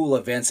all the cool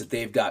events that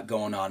they've got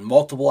going on.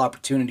 Multiple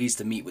opportunities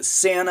to meet with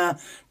Santa,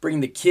 bring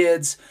the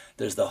kids.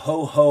 There's the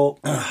Ho-Ho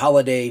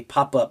Holiday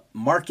Pop-Up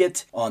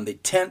Market on the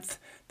 10th.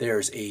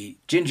 There's a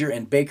Ginger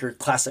and Baker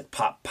Classic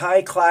Pot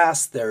Pie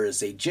class. There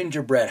is a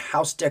gingerbread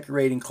house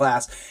decorating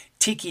class,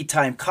 Tiki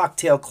Time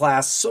cocktail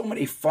class. So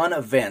many fun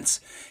events.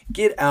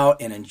 Get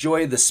out and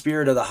enjoy the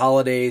spirit of the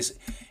holidays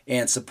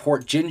and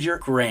support Ginger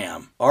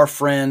Graham, our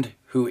friend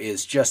who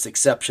is just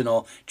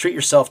exceptional. Treat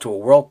yourself to a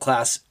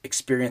world-class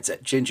experience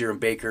at Ginger &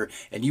 Baker,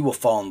 and you will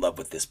fall in love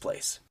with this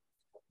place.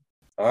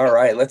 All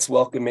right, let's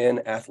welcome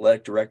in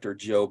Athletic Director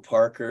Joe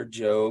Parker.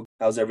 Joe,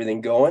 how's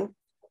everything going?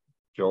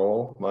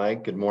 Joel,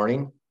 Mike, good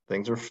morning.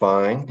 Things are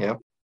fine, yep.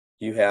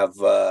 You have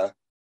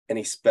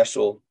any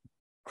special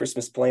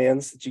Christmas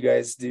plans that you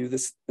guys do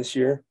this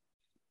year?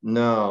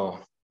 No.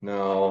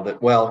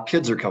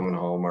 Kids are coming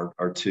home.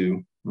 Our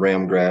two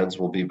Ram grads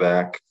will be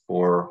back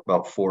for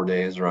about 4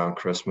 days around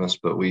Christmas,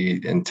 but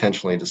we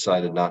intentionally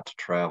decided not to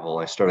travel.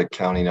 I started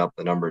counting up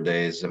the number of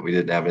days that we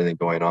didn't have anything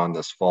going on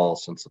this fall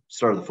since the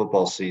start of the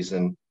football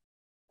season.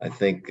 I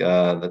think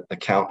that the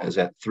count is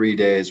at 3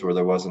 days where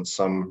there wasn't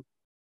some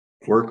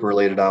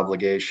work-related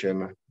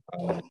obligation,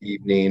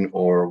 evening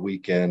or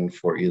weekend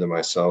for either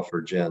myself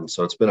or Jen.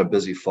 So it's been a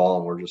busy fall,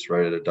 and we're just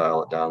ready to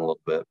dial it down a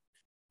little bit.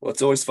 Well,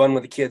 it's always fun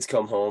when the kids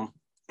come home.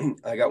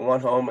 I got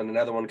one home and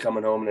another one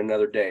coming home in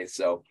another day.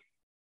 So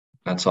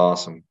that's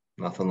awesome.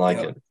 Nothing like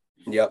it.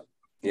 Yep.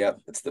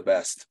 It's the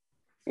best.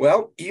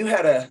 Well, you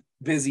had a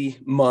busy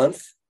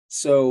month,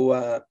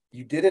 so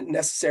you didn't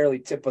necessarily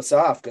tip us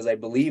off because I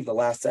believe the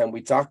last time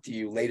we talked to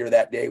you later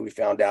that day, we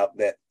found out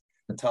that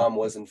Tom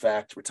was in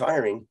fact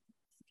retiring.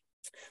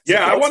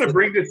 Yeah, I want to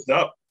bring this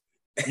up.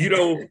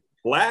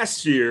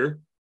 Last year,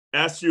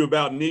 asked you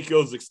about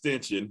Nico's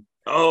extension.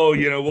 Oh,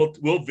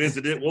 we'll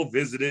visit it. We'll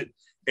visit it.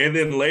 And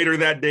then later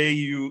that day,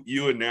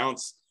 you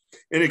announced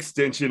an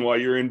extension while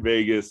you're in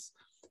Vegas.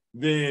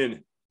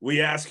 Then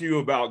we ask you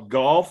about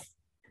golf.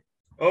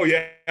 Oh,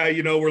 yeah,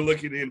 we're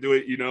looking into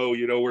it.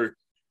 We're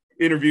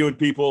interviewing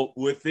people.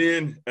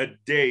 Within a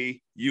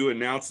day, you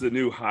announced the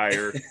new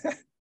hire.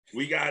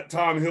 We got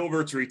Tom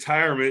Hilbert's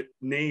retirement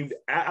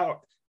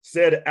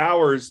said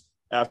hours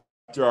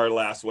after our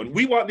last one.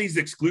 We want these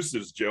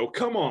exclusives, Joe.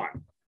 Come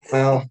on.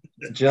 Well,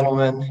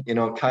 gentlemen,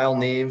 Kyle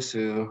Neves,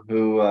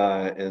 who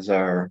is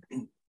our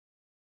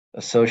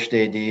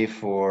Associate AD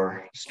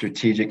for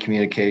strategic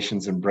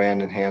communications and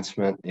brand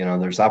enhancement.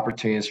 There's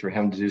opportunities for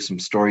him to do some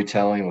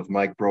storytelling with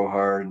Mike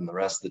Brohard and the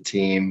rest of the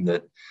team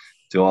that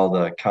do all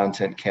the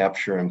content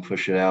capture and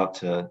push it out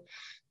to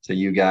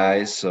you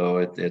guys. So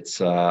it's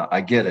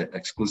I get it.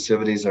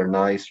 Exclusivities are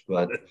nice,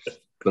 but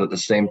at the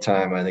same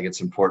time, I think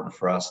it's important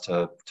for us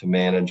to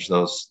manage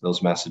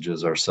those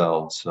messages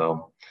ourselves.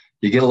 So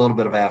you get a little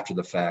bit of after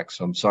the fact.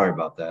 So I'm sorry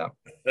about that.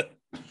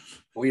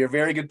 Well, you're a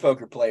very good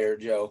poker player,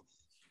 Joe.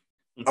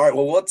 All right.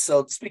 Well,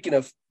 so speaking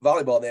of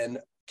volleyball, then,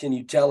 can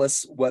you tell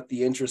us what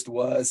the interest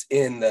was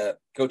in the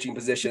coaching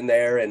position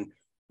there and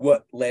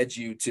what led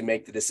you to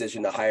make the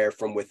decision to hire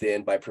from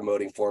within by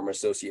promoting former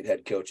associate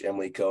head coach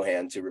Emily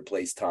Cohan to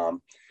replace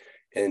Tom?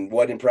 And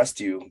what impressed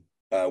you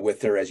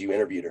with her as you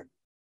interviewed her?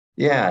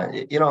 Yeah,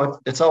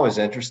 it's always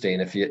interesting.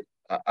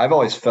 I've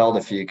always felt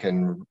if you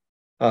can,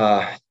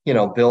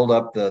 build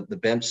up the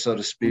bench, so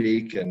to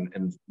speak,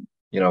 and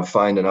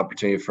find an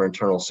opportunity for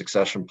internal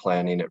succession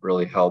planning, it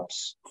really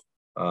helps.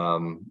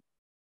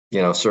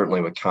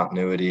 Certainly with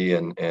continuity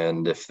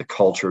and if the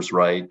culture's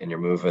right and you're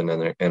moving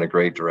in a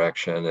great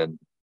direction and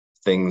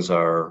things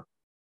are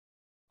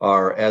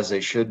as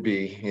they should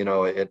be,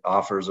 it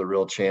offers a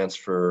real chance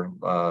for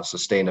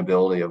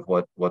sustainability of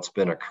what's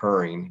been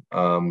occurring.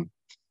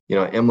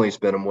 Emily's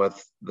been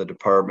with the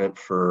department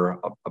for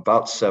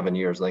about 7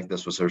 years. I think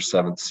this was her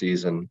 7th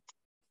season.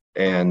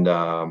 And,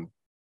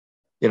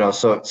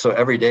 so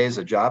every day is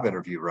a job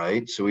interview,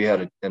 right? So we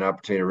had an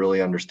opportunity to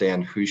really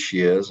understand who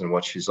she is and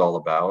what she's all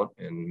about.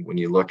 And when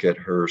you look at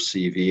her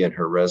CV and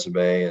her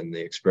resume and the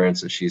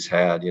experience that she's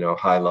had,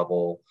 high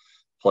level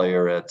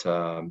player at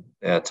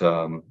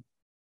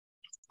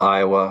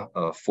Iowa,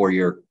 a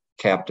 4-year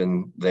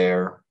captain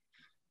there,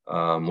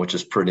 which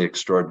is pretty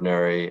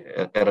extraordinary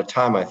at a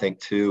time, I think,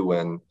 too,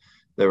 when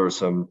there was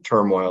some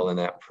turmoil in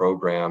that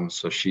program.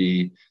 So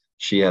she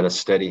had a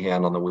steady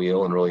hand on the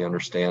wheel and really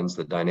understands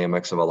the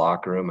dynamics of a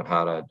locker room and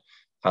how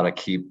to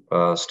keep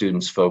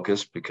students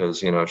focused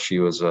because, she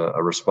was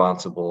a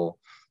responsible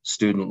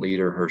student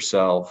leader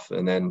herself.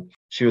 And then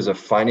she was a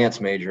finance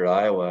major at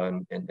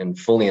Iowa and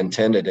fully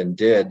intended and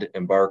did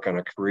embark on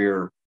a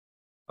career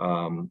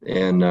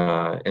in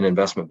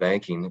investment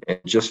banking and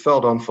just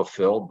felt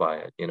unfulfilled by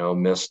it,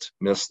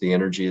 missed the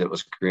energy that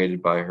was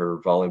created by her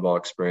volleyball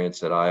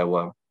experience at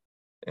Iowa.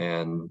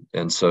 And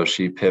so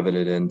she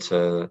pivoted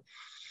into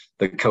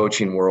the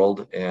coaching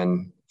world,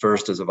 and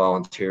first as a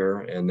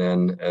volunteer and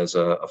then as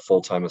a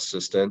full-time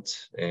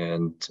assistant,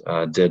 and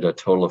did a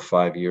total of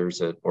 5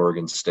 years at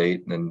Oregon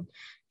State, and then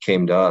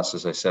came to us,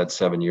 as I said,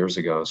 7 years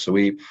ago. So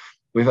we've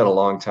had a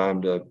long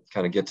time to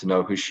kind of get to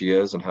know who she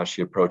is and how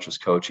she approaches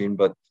coaching.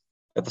 But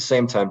at the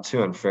same time,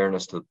 too, in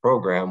fairness to the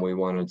program, we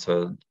wanted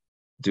to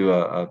do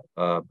a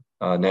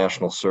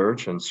national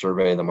search and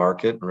survey the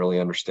market and really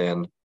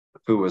understand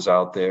who was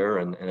out there.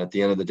 And at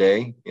the end of the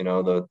day,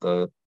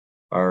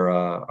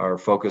 our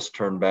focus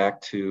turned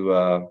back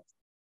to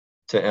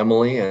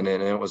Emily, and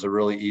it was a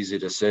really easy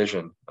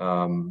decision.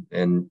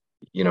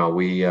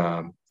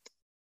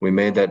 We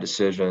made that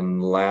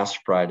decision last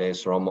Friday,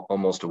 so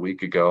almost a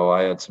week ago.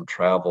 I had some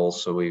travel,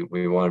 so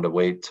we wanted to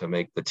wait to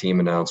make the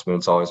team announcement.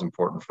 It's always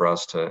important for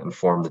us to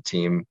inform the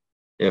team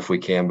if we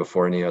can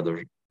before any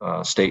other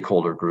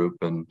stakeholder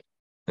group. And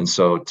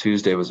so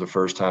Tuesday was the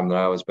first time that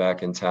I was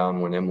back in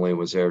town when Emily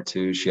was there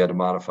too. She had to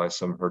modify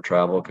some of her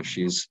travel because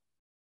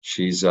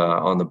she's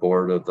on the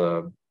board of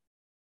the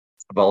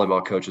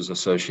Volleyball Coaches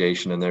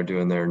Association, and they're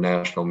doing their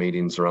national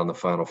meetings around the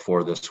Final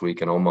Four this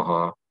week in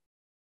Omaha.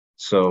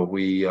 So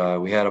we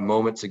had a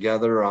moment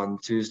together on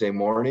Tuesday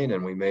morning,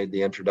 and we made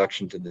the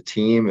introduction to the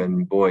team.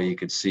 And boy, you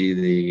could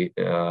see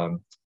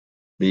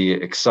the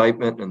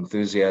excitement and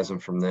enthusiasm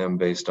from them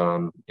based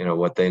on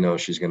what they know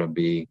she's going to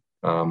be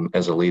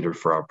as a leader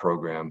for our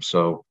program.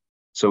 So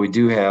we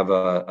do have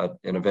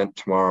an event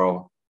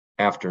tomorrow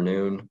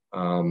afternoon.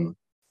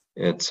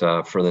 It's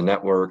for the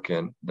network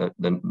and the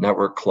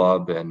network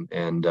club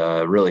and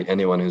really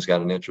anyone who's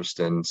got an interest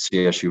in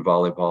CSU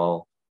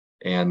volleyball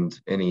and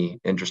any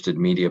interested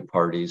media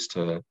parties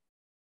to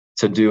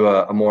do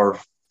a more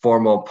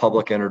formal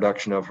public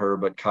introduction of her.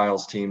 But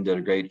Kyle's team did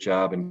a great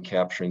job in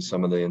capturing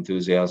some of the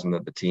enthusiasm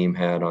that the team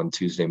had on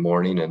Tuesday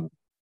morning, and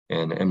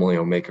Emily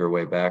will make her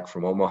way back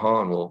from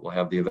Omaha, and we'll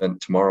have the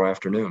event tomorrow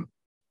afternoon.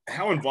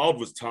 How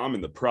involved was Tom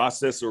in the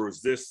process, or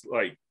was this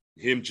like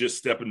him just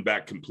stepping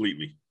back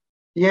completely?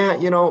 Yeah,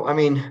 I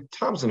mean,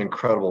 Tom's an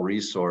incredible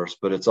resource,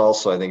 but it's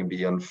also, I think, it'd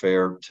be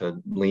unfair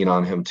to lean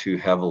on him too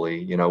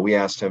heavily. We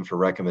asked him for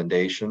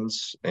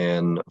recommendations,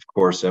 and of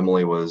course,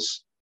 Emily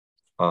was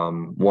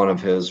one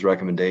of his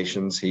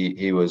recommendations.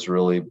 He was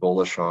really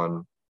bullish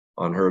on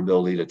her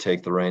ability to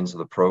take the reins of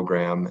the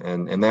program,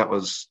 and that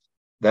was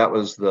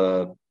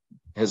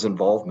his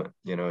involvement.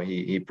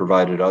 He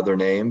provided other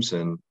names,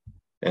 and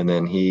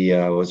then he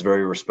was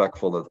very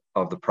respectful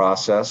of the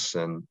process,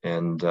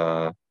 and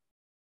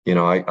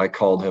I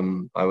called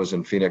him. I was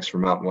in Phoenix for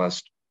Mountain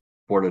West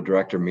board of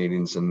director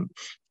meetings and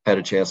had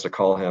a chance to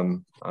call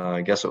him.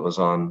 I guess it was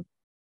on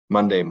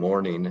Monday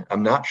morning.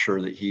 I'm not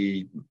sure that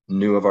he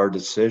knew of our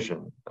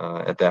decision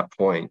at that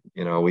point.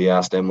 We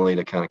asked Emily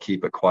to kind of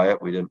keep it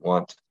quiet. We didn't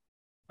want,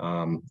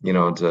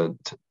 to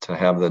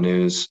have the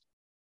news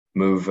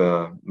move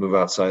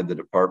outside the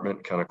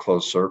department, kind of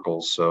close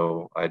circles.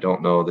 So I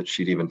don't know that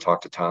she'd even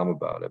talked to Tom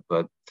about it,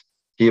 but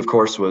he, of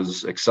course,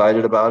 was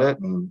excited about it.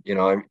 And,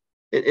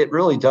 it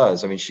really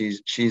does. I mean,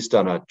 she's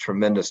done a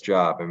tremendous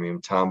job. I mean,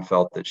 Tom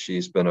felt that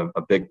she's been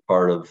a big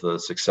part of the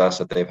success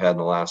that they've had in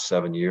the last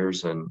 7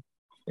 years. And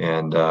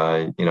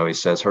he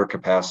says her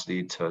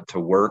capacity to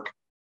work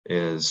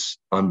is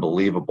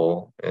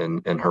unbelievable,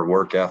 and her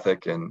work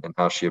ethic and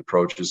how she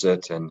approaches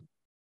it.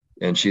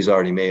 And she's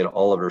already made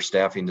all of her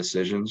staffing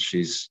decisions.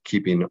 She's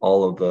keeping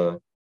all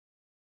the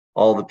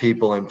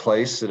people in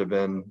place that have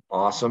been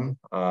awesome.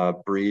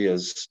 Bree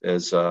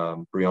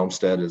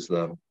Olmsted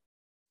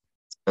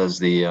as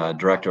the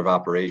director of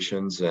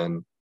operations,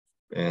 and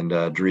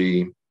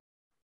Dree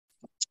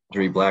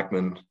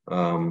Blackman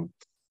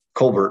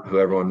Colbert, who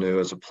everyone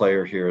knew as a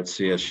player here at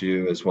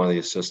CSU, as one of the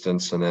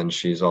assistants. And then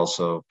she's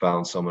also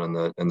found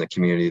someone in the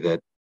community that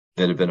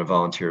had been a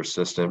volunteer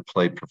assistant,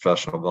 played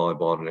professional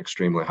volleyball at an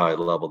extremely high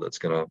level, that's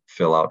going to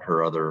fill out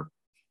her other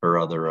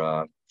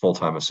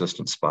full-time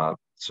assistant spot.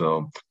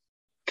 So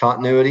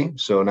continuity.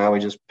 So now we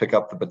just pick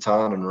up the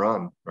baton and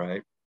run,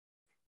 right?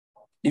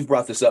 You've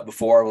brought this up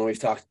before when we've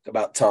talked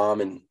about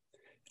Tom, and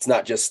it's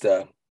not just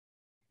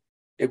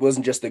it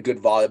wasn't just the good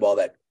volleyball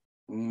that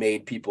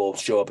made people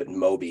show up at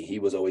Moby. He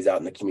was always out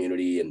in the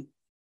community and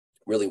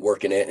really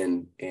working it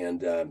and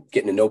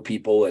getting to know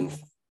people and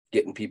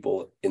getting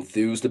people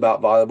enthused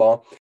about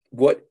volleyball.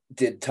 What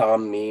did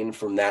Tom mean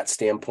from that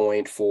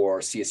standpoint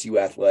for CSU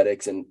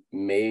athletics, and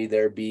may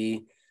there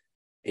be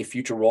a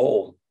future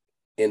role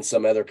in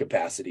some other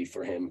capacity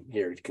for him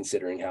here,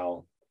 considering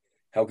how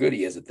good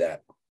he is at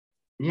that?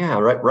 Yeah,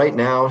 right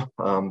now,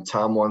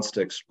 Tom wants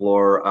to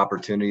explore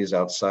opportunities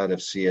outside of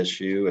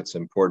CSU. It's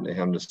important to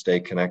him to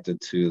stay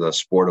connected to the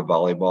sport of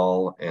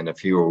volleyball. And if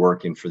he were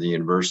working for the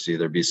university,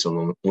 there'd be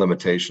some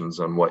limitations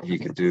on what he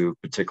could do,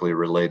 particularly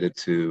related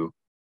to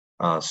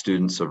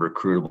students of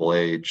recruitable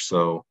age.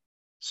 So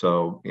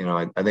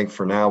I think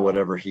for now,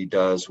 whatever he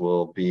does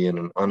will be in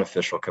an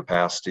unofficial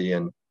capacity,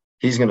 and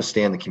he's going to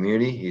stay in the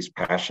community. He's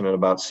passionate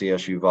about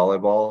CSU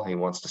volleyball. He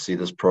wants to see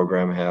this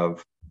program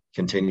have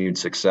continued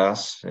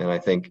success. And I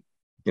think,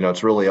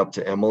 it's really up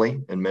to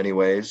Emily in many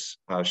ways,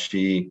 how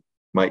she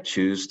might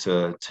choose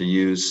to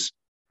use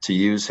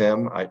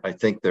him. I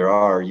think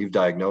you've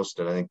diagnosed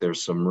it. I think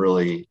there's some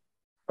really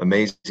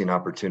amazing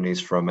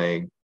opportunities from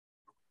a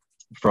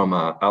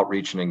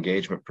outreach and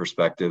engagement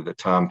perspective that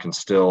Tom can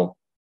still,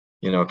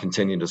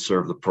 continue to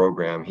serve the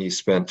program. He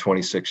spent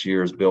 26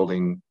 years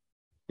building,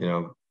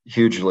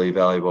 hugely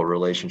valuable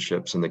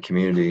relationships in the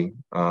community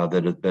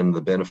that have been the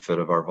benefit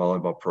of our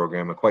volleyball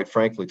program, and quite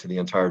frankly, to the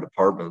entire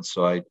department.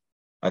 So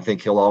I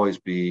think he'll always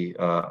be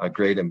a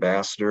great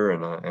ambassador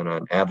and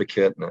an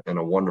advocate and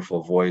a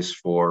wonderful voice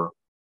for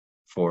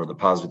the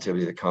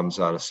positivity that comes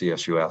out of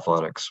CSU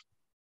athletics.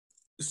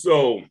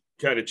 So,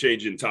 kind of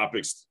changing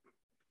topics,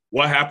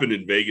 what happened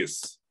in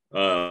Vegas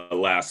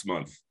last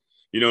month?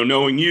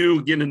 Knowing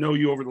you, getting to know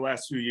you over the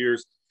last few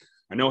years,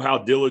 I know how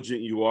diligent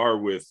you are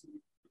with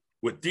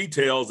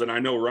details, and I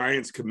know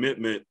Ryan's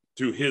commitment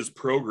to his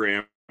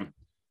program.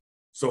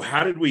 So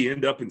how did we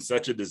end up in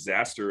such a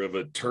disaster of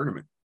a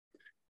tournament?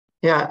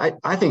 Yeah,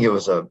 I think it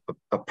was a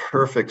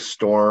perfect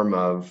storm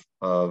of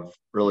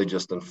really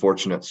just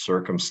unfortunate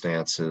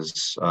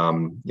circumstances.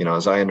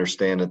 As I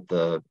understand it,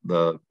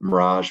 the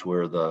Mirage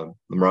the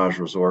Mirage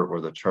Resort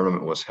where the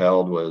tournament was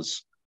held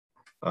was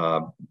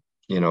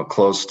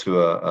close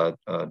to a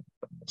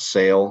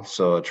sale,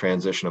 so a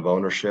transition of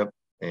ownership,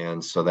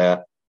 and so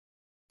that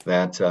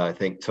I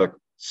think took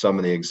some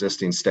of the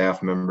existing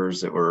staff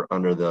members that were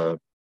under the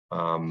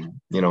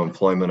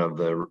employment of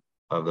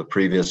the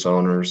previous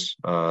owners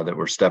that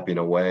were stepping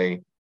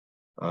away,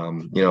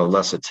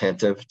 less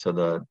attentive to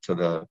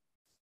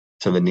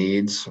the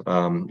needs.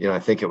 I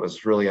think it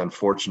was really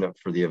unfortunate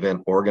for the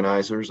event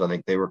organizers. I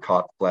think they were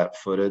caught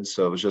flat-footed,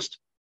 so it was just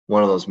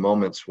one of those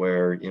moments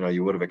where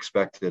you would have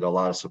expected a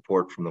lot of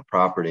support from the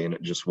property, and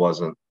it just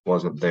wasn't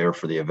there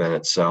for the event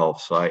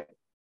itself. So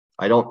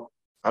I don't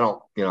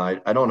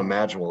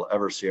imagine we'll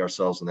ever see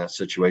ourselves in that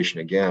situation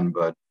again,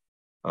 but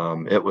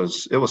it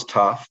was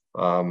tough,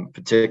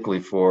 particularly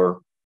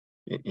for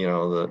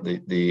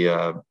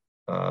the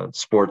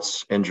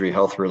sports injury,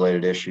 health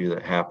related issue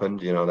that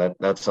happened.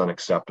 That's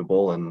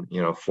unacceptable. And,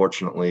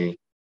 fortunately,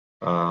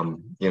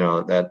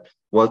 that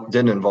what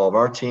didn't involve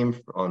our team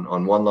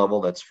on one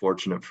level. That's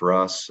fortunate for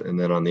us. And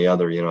then on the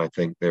other, I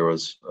think there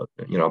was,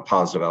 a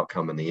positive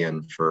outcome in the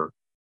end for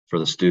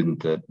the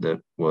student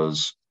that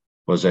was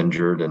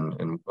injured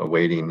and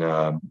awaiting,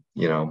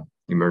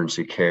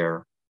 emergency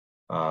care.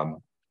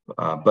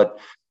 But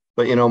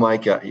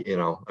Mike,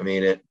 I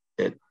mean,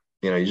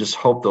 you just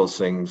hope those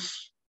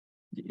things,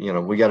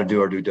 we got to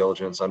do our due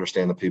diligence,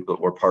 understand the people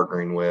that we're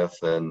partnering with,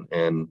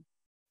 and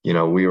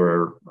we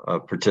were a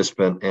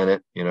participant in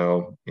it.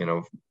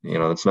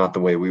 It's not the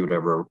way we would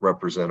ever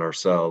represent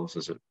ourselves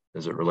as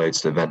it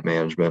relates to event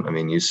management. I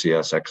mean, you see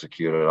us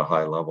execute at a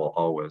high level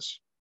always.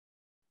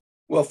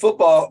 Well,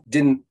 football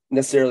didn't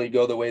necessarily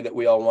go the way that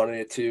we all wanted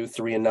it to,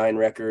 3-9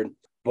 record,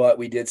 but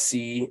we did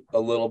see a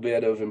little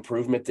bit of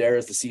improvement there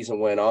as the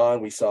season went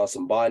on. We saw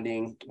some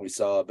bonding. We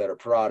saw a better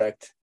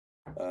product.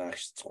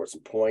 Scored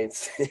some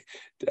points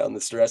down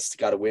the stretch.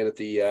 Got a win at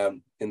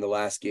in the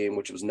last game,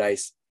 which was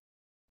nice.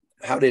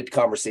 How did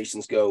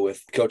conversations go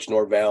with Coach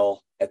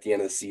Norvell at the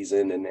end of the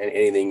season, and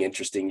anything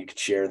interesting you could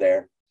share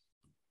there?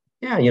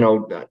 Yeah,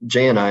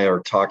 Jay and I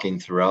are talking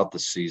throughout the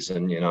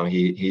season.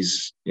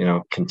 He's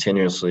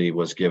continuously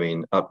was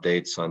giving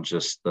updates on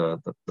just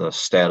the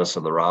status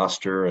of the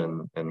roster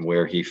and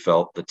where he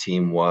felt the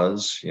team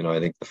was. I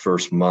think the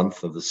first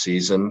month of the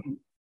season,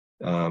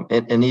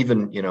 and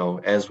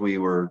even as we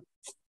were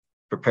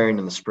preparing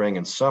in the spring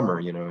and summer,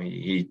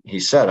 he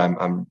said,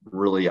 I'm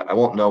really, I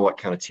won't know what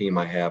kind of team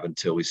I have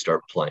until we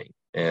start playing.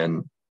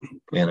 And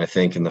I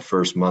think in the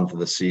first month of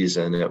the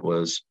season, it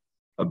was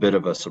a bit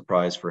of a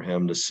surprise for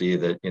him to see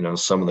that,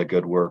 some of the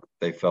good work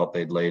they felt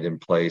they'd laid in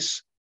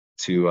place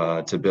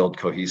to build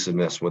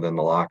cohesiveness within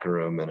the locker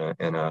room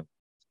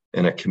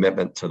and a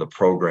commitment to the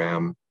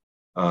program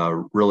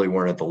really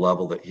weren't at the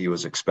level that he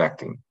was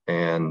expecting.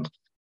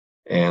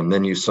 And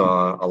then you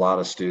saw a lot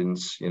of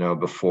students,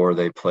 before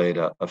they played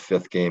a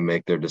fifth game,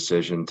 make their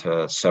decision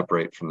to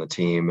separate from the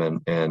team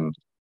and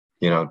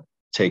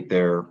take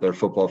their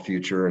football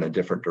future in a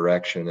different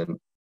direction.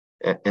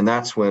 And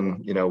that's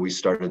when, we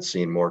started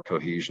seeing more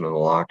cohesion in the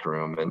locker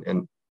room.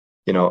 And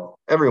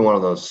every one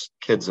of those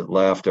kids that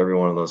left, every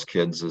one of those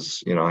kids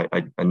is,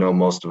 I know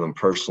most of them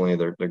personally.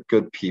 They're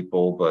good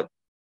people, but,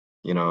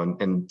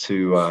 and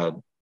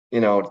to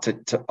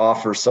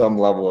offer some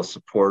level of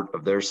support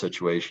of their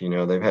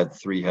situation. They've had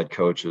 3 head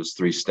coaches,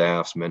 3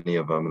 staffs, many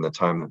of them in the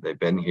time that they've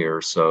been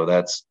here. So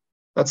that's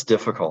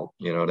difficult,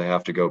 to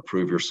have to go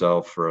prove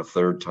yourself for a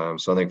third time.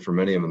 So I think for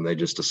many of them, they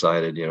just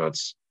decided,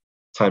 it's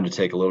time to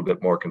take a little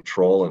bit more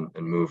control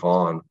and move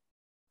on.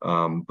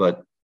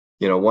 But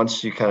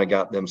once you kind of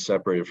got them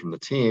separated from the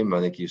team, I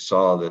think you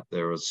saw that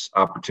there was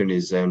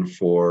opportunities then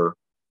for,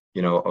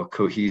 a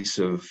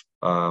cohesive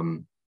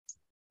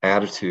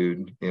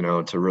attitude,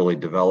 to really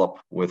develop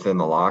within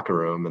the locker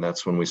room. And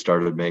that's when we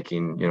started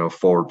making,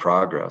 forward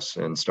progress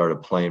and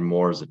started playing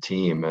more as a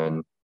team.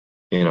 And,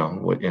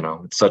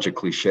 it's such a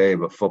cliche,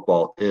 but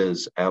football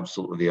is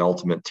absolutely the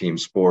ultimate team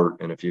sport.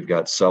 And if you've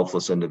got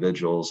selfless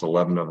individuals,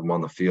 11 of them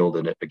on the field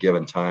and at a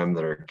given time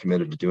that are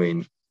committed to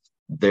doing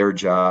their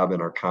job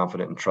and are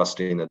confident and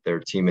trusting that their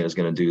teammate is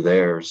going to do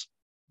theirs,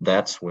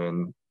 that's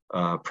when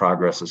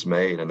progress is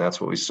made. And that's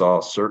what we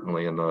saw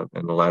certainly in the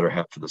latter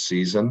half of the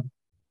season.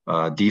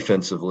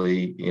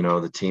 Defensively,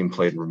 the team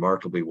played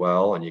remarkably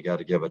well, and you got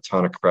to give a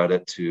ton of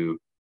credit to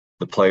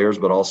the players,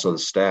 but also the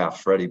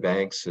staff. Freddie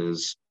Banks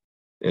is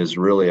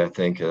really, I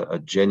think, a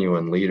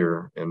genuine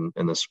leader in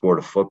the sport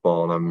of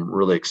football. And I'm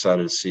really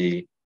excited to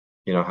see,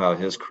 how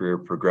his career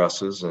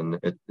progresses. And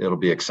it'll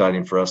be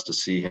exciting for us to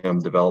see him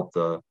develop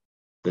the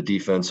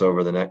defense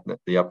over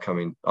the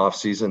upcoming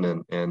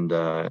offseason and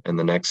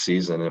the next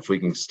season. And if we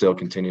can still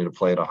continue to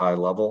play at a high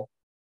level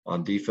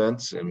on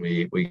defense and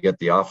we get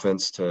the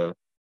offense to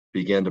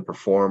begin to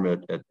perform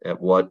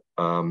at what,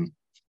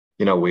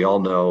 we all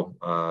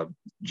know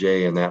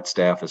Jay and that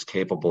staff is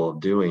capable of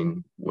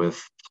doing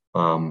with,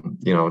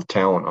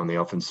 talent on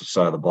the offensive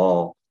side of the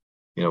ball.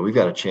 We've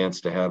got a chance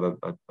to have a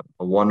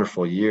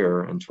wonderful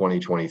year in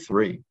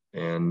 2023.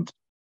 And,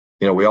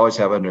 we always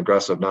have an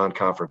aggressive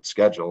non-conference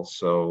schedule.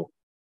 So,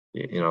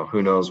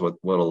 who knows what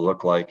it'll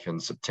look like in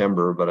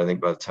September. But I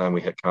think by the time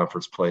we hit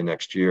conference play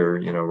next year,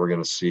 we're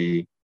going to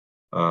see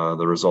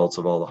the results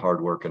of all the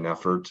hard work and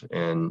effort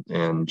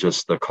and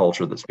just the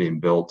culture that's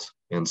being built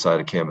inside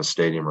of Canvas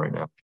Stadium right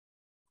now.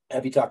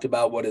 Have you talked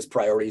about what his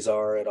priorities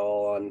are at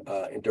all on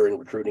during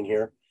recruiting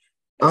here?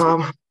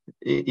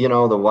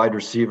 The wide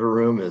receiver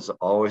room is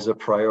always a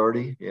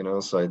priority,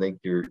 so I think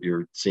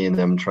you're seeing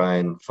them try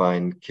and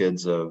find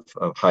kids of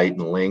height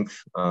and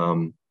length,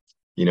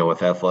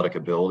 with athletic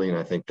ability. And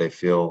I think they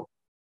feel,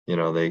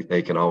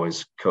 they can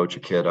always coach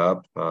a kid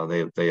up.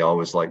 They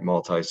always like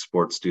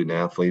multi-sport student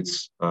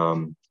athletes.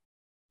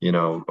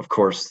 Of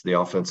course, the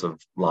offensive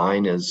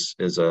line is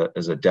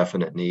a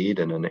definite need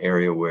and an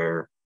area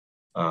where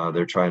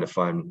they're trying to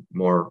find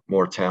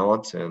more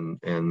talent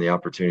and the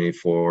opportunity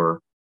for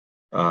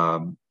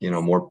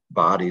more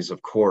bodies,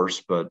 of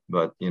course, but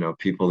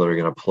people that are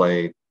going to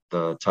play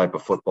the type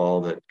of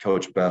football that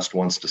Coach Best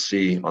wants to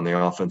see on the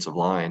offensive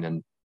line.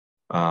 And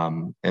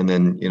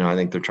then, I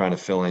think they're trying to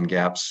fill in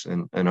gaps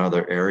in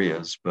other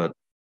areas, but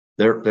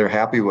they're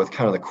happy with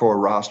kind of the core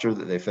roster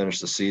that they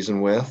finished the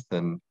season with.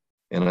 And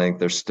I think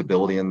there's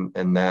stability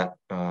in that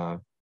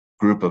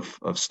group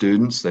of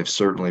students. They've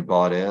certainly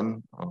bought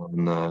in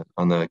on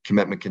the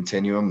commitment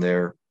continuum.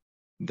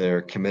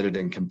 They're committed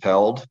and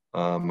compelled.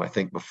 I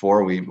think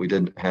before we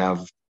didn't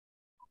have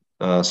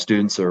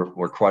students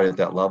were quite at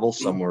that level.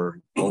 Some were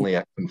only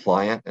at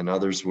compliant, and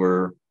others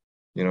were,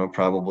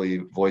 probably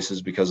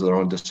voices because of their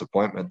own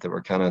disappointment that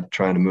were kind of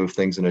trying to move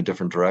things in a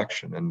different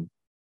direction. And,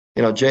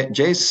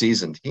 Jay's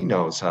seasoned. He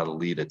knows how to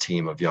lead a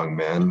team of young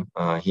men.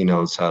 He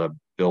knows how to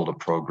build a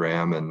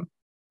program,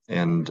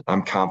 and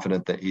I'm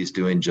confident that he's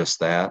doing just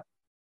that.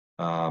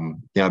 I've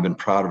been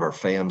proud of our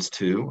fans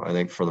too. I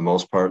think for the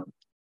most part,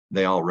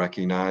 they all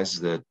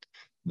recognize that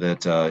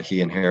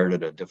he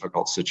inherited a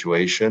difficult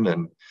situation,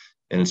 and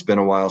it's been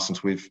a while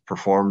since we've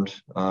performed,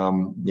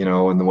 in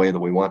the way that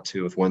we want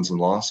to with wins and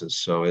losses.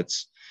 So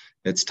it's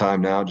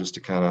time now just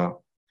to kind of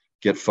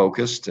get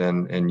focused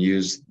and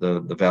use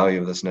the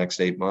value of this next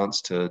 8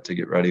 months to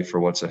get ready for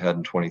what's ahead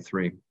in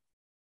 23.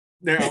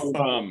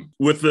 Now,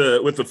 with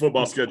the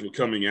football schedule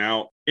coming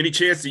out, any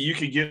chance that you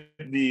could get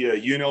the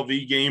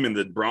UNLV game and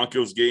the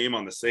Broncos game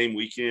on the same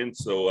weekend,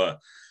 so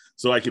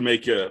I can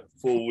make a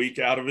full week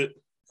out of it?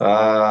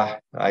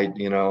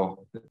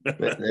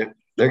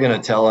 They're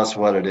going to tell us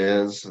what it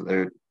is.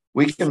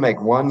 We can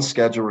make one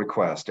schedule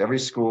request. Every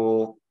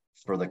school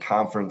for the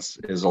conference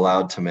is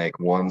allowed to make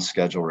one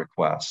schedule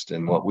request.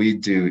 And what we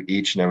do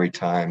each and every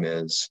time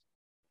is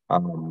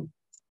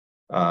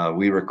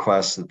we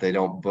request that they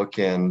don't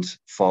bookend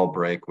fall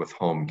break with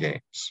home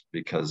games,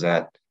 because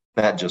that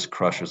just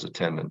crushes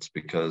attendance,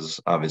 because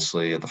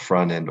obviously at the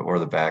front end or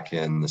the back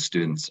end, the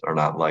students are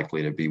not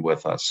likely to be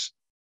with us.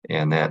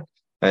 And that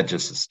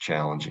just is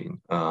challenging.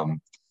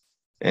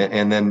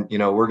 And then,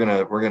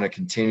 we're gonna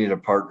continue to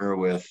partner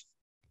with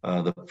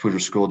the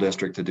Poudre School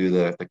District to do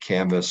the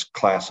Canvas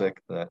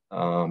Classic.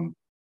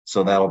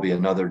 So that'll be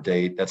another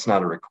date. That's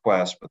not a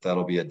request, but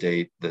that'll be a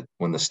date that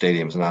when the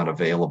stadium's not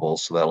available.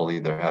 So that'll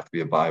either have to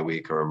be a bye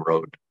week or a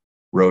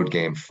road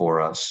game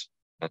for us.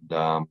 And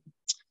so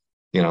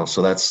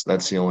that's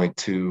the only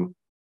two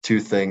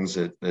things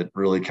that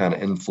really kind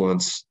of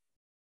influence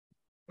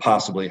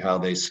possibly how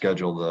they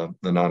schedule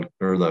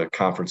the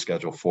conference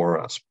schedule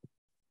for us.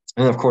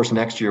 And of course,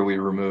 next year we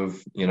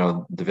remove,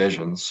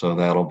 divisions. So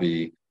that'll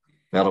be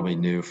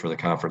new for the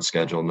conference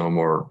schedule. No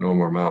more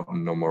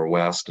Mountain, no more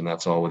West. And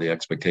that's all with the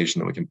expectation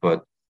that we can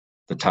put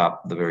the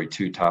very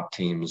two top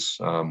teams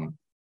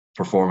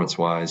performance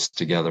wise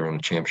together in a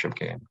championship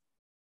game.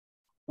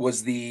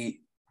 Was the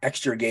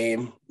extra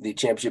game, the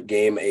championship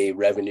game, a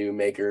revenue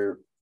maker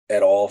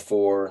at all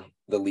for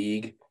the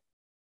league?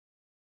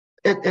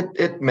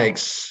 It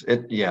makes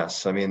it.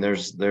 Yes. I mean,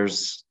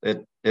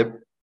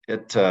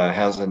 it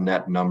has a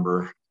net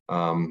number.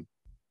 I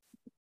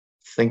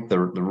think the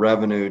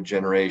revenue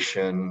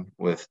generation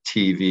with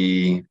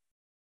TV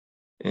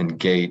and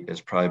gate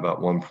is probably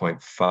about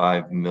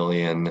 1.5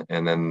 million,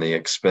 and then the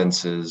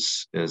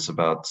expenses is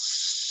about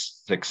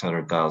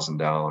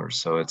 $600,000.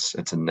 So it's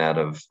a net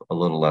of a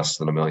little less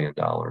than $1 million.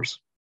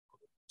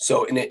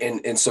 So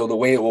and so the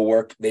way it will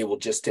work, they will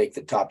just take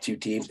the top two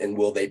teams, and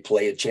will they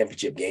play a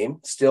championship game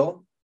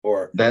still?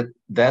 Or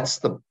that's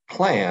the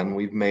plan.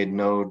 We've made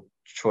no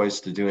choice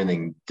to do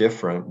anything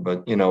different,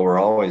 but we're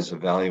always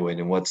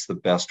evaluating what's the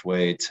best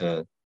way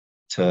to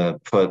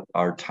put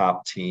our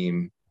top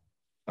team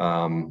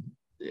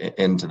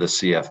into the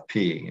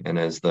CFP. And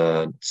as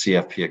the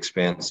CFP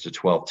expands to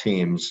 12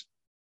 teams,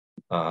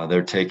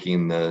 they're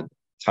taking the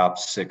top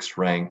 6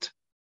 ranked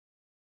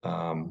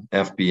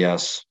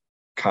FBS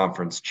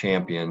conference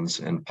champions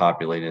and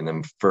populating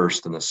them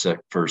first in the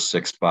first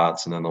 6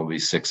 spots, and then there'll be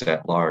 6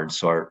 at large.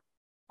 So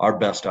our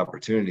best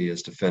opportunity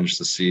is to finish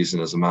the season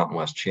as a Mountain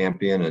West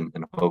champion,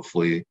 and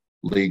hopefully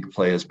league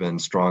play has been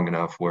strong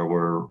enough where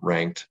we're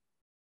ranked,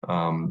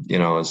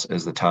 as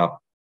the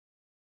top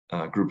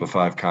group of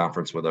 5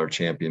 conference, with our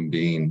champion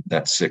being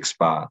that 6th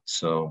spot.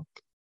 So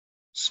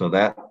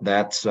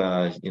that's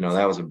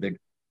that was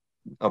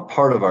a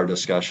part of our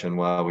discussion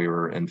while we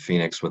were in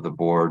Phoenix with the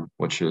board,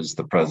 which is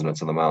the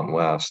presidents of the Mountain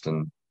West,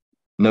 and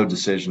no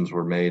decisions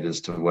were made as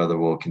to whether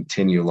we'll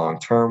continue long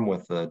term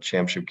with the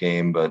championship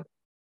game, but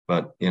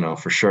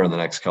for sure in the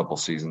next couple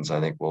seasons, I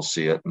think we'll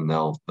see it, and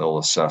they'll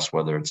assess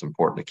whether it's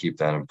important to keep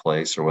that in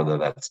place or whether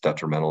that's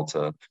detrimental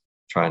to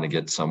trying to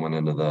get someone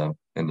into the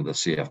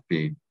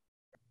CFP.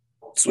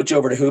 Switch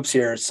over to hoops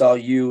here. Saw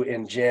you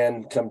and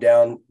Jen come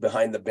down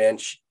behind the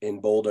bench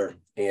in Boulder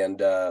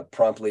and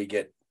promptly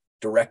get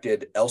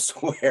directed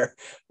elsewhere.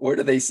 Where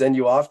do they send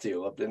you off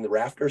to? Up in the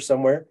rafters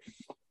somewhere?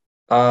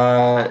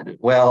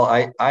 Well,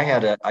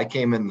 I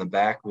came in the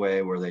back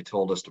way where they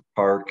told us to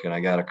park, and I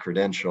got a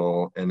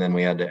credential, and then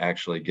we had to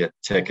actually get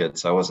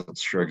tickets. I wasn't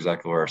sure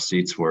exactly where our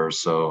seats were,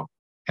 so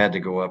had to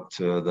go up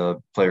to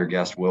the player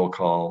guest will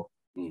call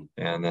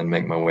and then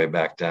make my way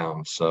back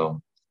down.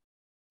 So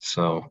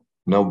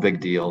no big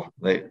deal.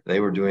 They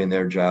were doing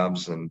their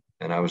jobs, and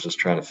I was just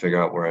trying to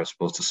figure out where I was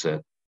supposed to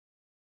sit.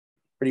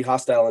 Pretty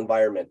hostile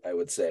environment, I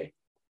would say.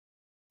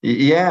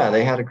 Yeah,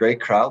 they had a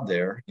great crowd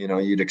there.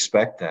 You'd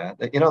expect that.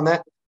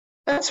 And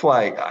that's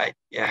why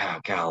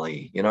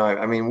golly,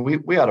 I mean,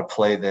 we ought to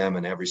play them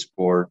in every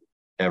sport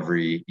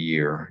every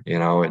year.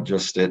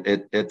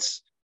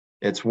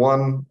 It's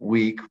 1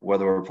 week,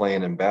 whether we're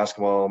playing in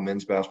basketball,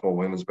 men's basketball,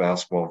 women's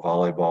basketball,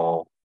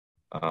 volleyball,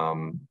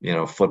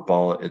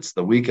 football. It's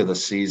the week of the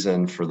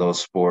season for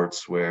those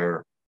sports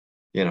where,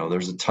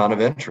 there's a ton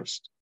of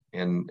interest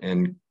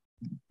in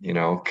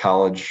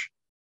college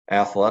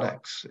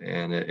athletics.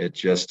 And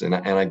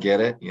and I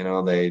get it.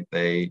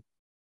 They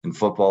in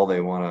football,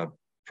 they want to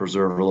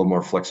preserve a little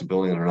more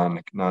flexibility in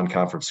their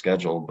non-conference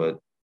schedule. But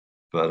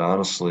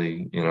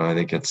honestly, I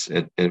think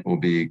it will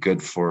be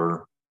good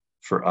for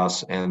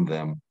us and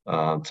them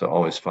to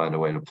always find a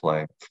way to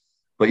play.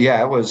 But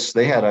yeah,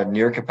 they had a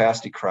near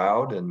capacity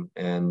crowd,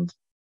 and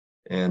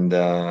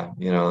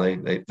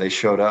they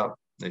showed up.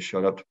 They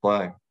showed up to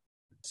play.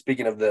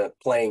 Speaking of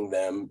playing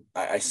them,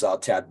 I saw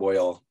Tad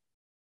Boyle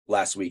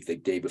last week, the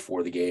day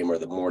before the game or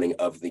the morning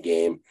of the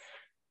game,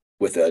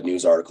 with a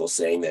news article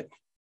saying that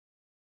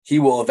he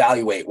will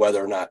evaluate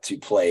whether or not to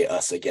play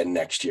us again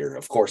next year.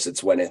 Of course,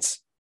 it's when it's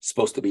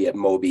supposed to be at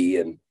Moby,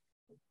 and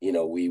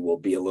we will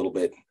be a little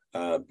bit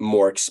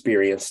more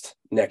experienced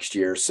next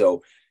year.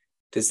 So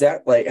does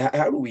that,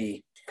 how do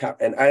we,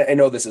 and I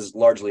know this is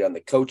largely on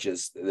the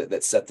coaches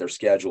that set their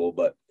schedule,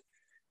 but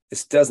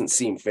this doesn't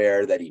seem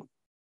fair that he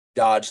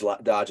dodged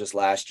us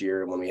last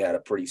year when we had a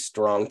pretty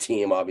strong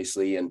team,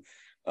 obviously. And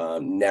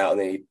now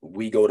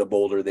we go to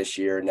Boulder this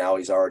year. Now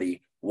he's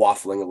already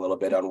waffling a little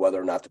bit on whether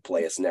or not to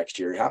play us next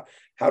year.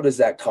 How does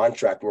that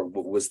contract work?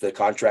 Was the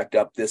contract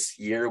up this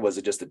year? Was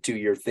it just a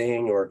 2-year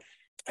thing? Or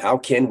how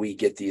can we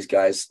get these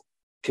guys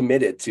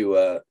committed to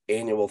a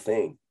annual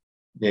thing?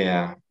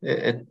 Yeah,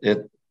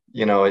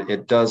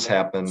 it does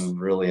happen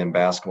really in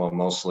basketball,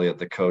 mostly at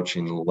the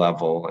coaching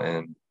level.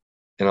 And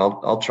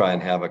I'll try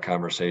and have a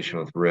conversation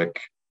with Rick,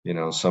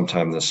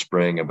 sometime this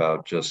spring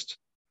about just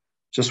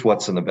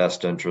what's in the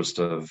best interest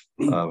of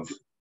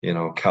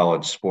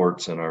college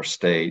sports in our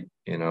state.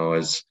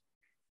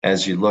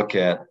 As you look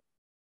at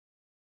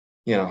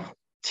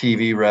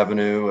TV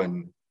revenue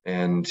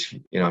and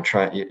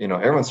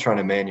everyone's trying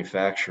to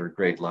manufacture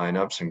great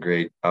lineups and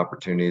great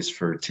opportunities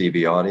for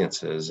TV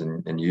audiences,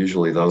 and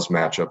usually those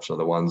matchups are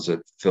the ones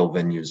that fill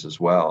venues as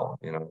well.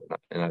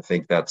 And I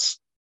think that's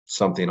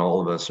something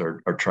all of us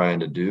are trying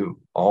to do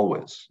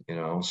always.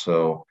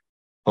 So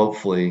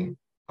hopefully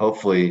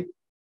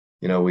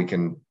we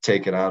can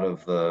take it out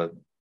of the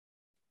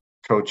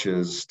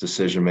coaches'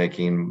 decision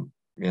making,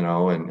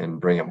 and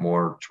bring it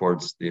more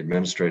towards the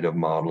administrative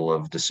model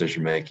of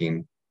decision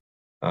making.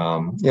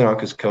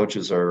 Because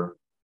coaches are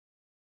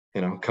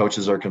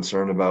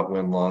concerned about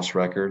win-loss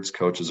records.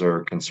 Coaches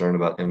are concerned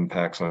about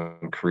impacts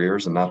on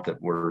careers, and not that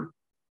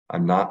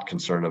I'm not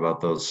concerned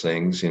about those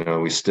things.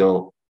 We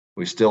still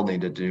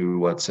need to do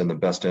what's in the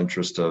best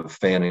interest of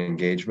fan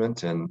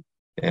engagement and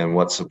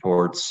what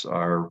supports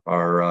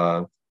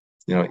our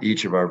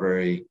each of our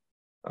very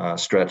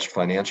stretched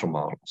financial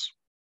models.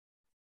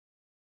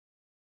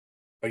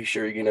 Are you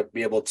sure you're going to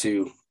be able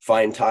to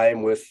find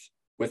time with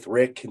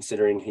Rick,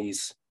 considering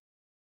he's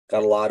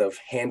got a lot of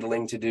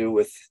handling to do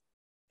with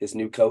his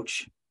new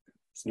coach,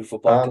 his new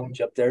football coach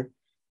up there?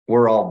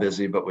 We're all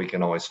busy, but we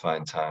can always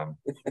find time.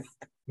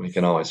 We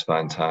can always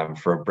find time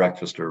for a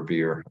breakfast or a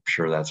beer. I'm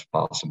sure that's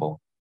possible.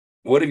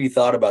 What have you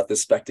thought about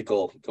this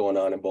spectacle going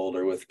on in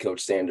Boulder with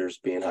Coach Sanders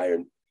being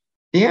hired?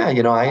 Yeah,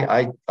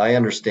 I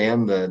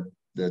understand the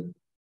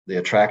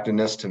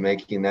attractiveness to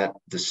making that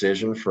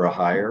decision for a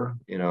hire.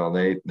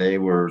 They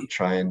were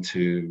trying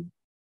to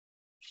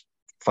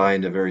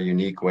find a very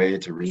unique way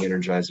to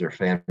re-energize their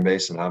fan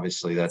base, and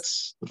obviously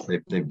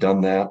they've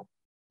done that.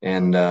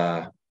 And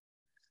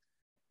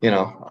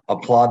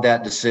applaud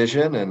that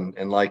decision.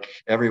 And like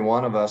every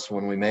one of us,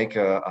 when we make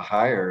a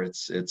hire,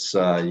 it's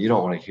you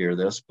don't want to hear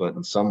this, but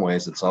in some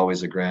ways it's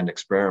always a grand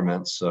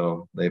experiment.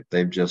 So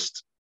they've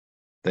just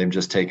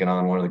taken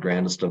on one of the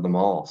grandest of them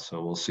all.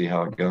 So we'll see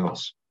how it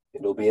goes.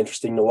 It'll be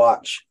interesting to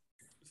watch.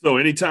 So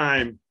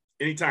anytime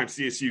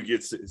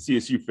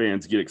CSU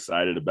fans get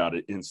excited about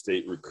an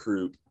in-state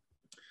recruit,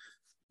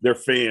 their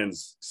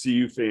fans,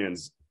 CU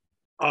fans,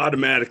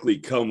 automatically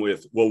come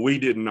with, well, we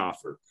didn't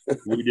offer.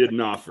 We didn't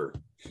offer.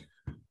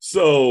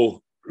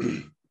 So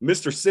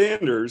Mr.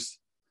 Sanders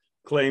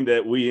claimed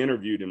that we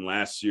interviewed him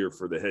last year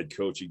for the head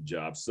coaching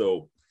job.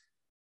 So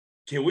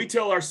can we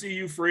tell our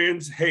CU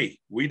friends, hey,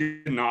 we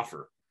didn't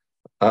offer?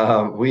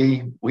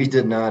 We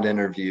did not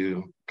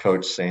interview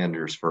Coach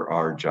Sanders for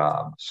our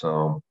job.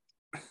 So,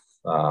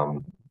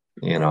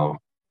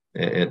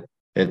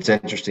 it's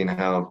interesting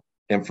how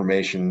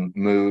information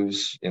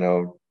moves,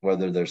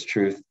 whether there's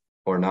truth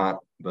or not.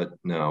 But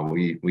no,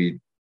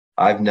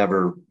 I've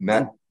never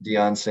met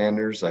Deion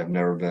Sanders. I've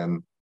never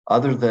been,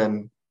 other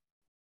than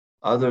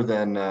other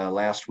than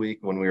last week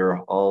when we were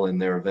all in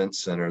their event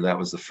center, that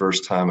was the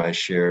first time I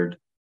shared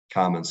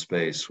common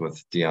space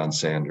with Deion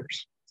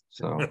Sanders.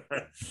 So,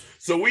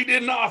 so we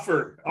didn't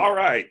offer. All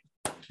right.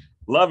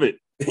 Love it.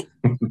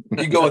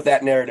 You go with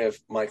that narrative,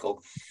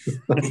 Michael.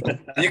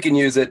 You can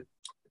use it.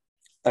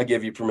 I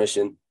give you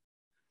permission.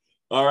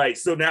 All right.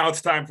 So now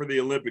it's time for the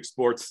Olympic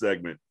sports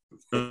segment.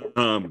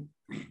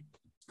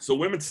 So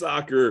women's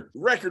soccer,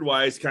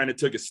 record-wise, kind of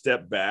took a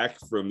step back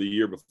from the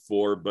year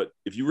before. But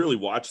if you really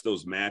watch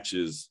those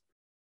matches,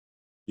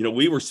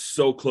 we were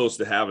so close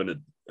to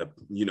having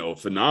a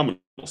phenomenal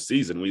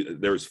season.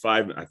 There was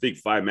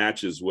five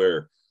matches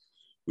where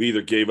we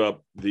either gave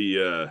up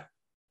the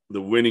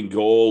winning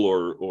goal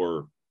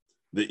or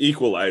the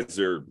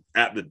equalizer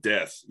at the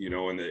death, in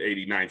the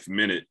 89th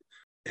minute.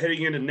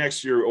 Heading into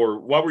next year, or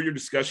what were your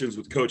discussions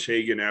with Coach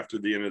Hagan after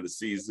the end of the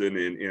season,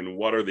 and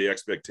what are the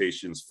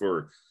expectations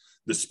for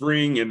the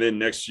spring and then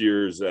next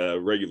year's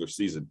regular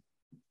season?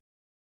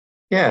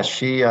 Yeah,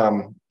 she,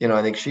 I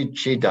think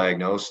she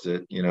diagnosed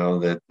it,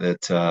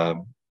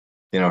 that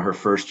her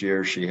first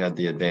year she had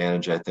the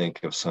advantage, I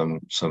think, of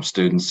some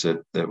students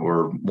that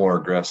were more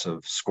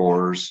aggressive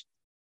scorers.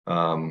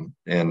 And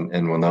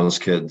when those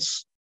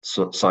kids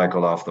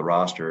cycled off the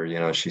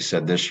roster, she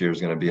said this year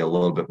is going to be a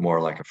little bit more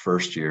like a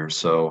first year.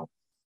 So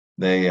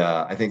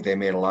I think they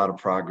made a lot of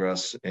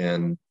progress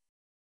in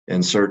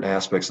certain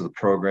aspects of the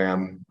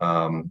program.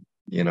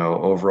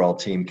 Overall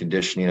team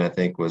conditioning, I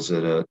think, was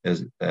at a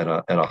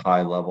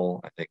high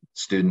level. I think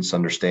students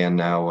understand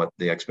now what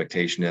the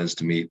expectation is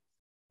to meet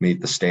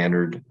the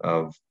standard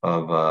of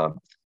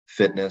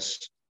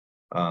fitness.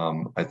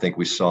 I think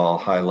we saw a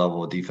high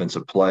level of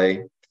defensive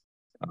play.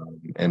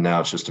 And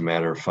now it's just a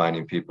matter of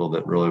finding people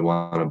that really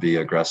want to be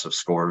aggressive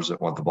scorers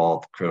that want the ball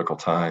at the critical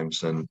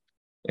times. And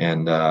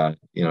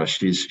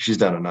she's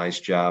done a nice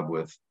job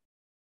with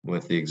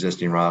the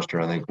existing roster.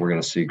 I think we're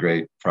going to see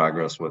great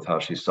progress with how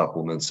she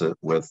supplements it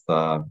with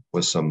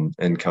some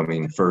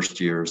incoming first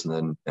years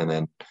and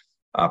then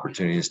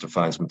opportunities to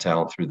find some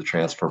talent through the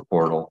transfer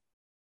portal.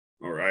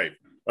 All right.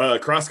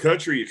 Cross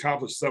country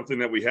accomplished something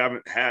that we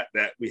haven't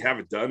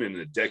done in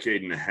a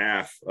decade and a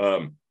half.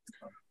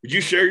 Would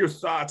you share your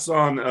thoughts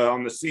on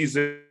the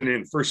season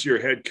and first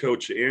year head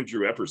coach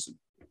Andrew Epperson?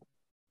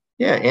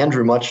 Yeah,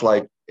 Andrew, much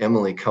like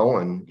Emily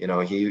Cohen,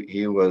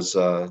 he was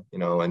an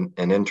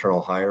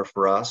internal hire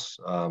for us.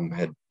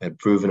 Had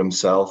proven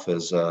himself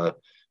as a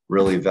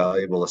really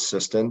valuable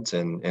assistant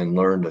and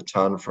learned a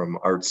ton from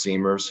Art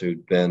Seamers,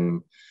 who'd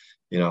been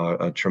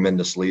a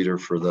tremendous leader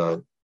for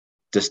the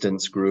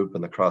distance group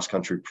and the cross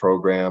country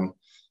program.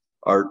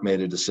 Art made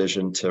a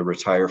decision to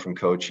retire from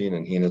coaching,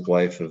 and he and his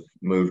wife have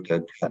moved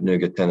to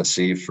Chattanooga,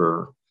 Tennessee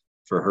for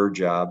her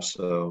job.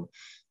 So,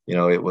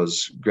 it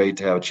was great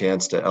to have a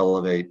chance to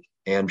elevate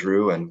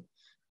Andrew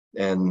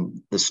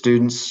and the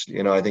students.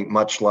 I think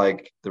much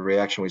like the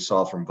reaction we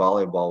saw from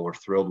volleyball, we're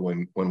thrilled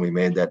when we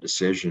made that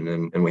decision,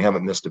 and we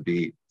haven't missed a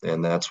beat.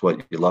 And that's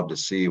what you love to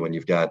see when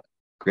you've got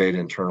great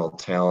internal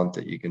talent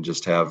that you can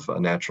just have a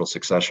natural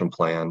succession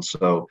plan.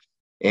 So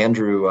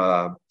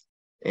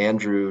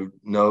Andrew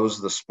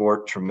knows the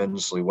sport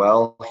tremendously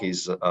well.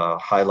 He's a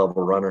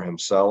high-level runner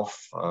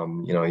himself.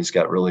 He's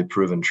got really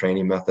proven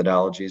training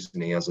methodologies,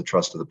 and he has the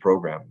trust of the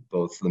program.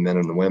 Both the men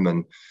and the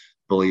women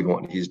believe in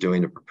what he's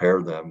doing to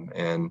prepare them,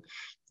 and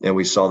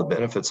we saw the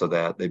benefits of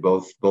that. They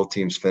both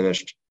teams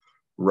finished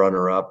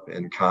runner-up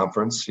in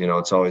conference.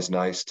 It's always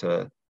nice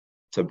to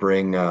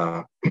bring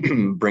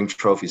bring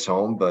trophies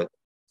home, but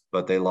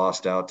they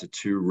lost out to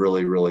two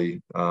really,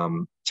 really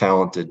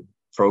talented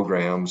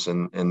programs,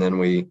 and then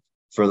we,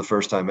 for the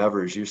first time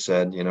ever, as you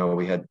said,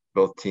 we had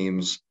both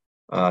teams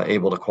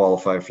able to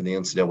qualify for the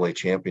NCAA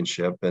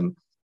championship. And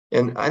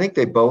I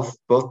think both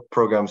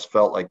programs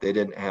felt like they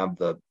didn't have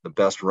the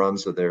best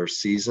runs of their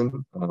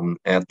season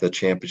at the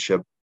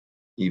championship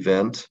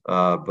event.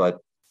 But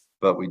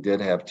we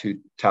did have two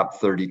top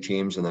 30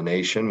 teams in the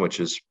nation, which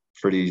is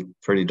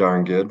pretty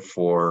darn good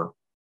for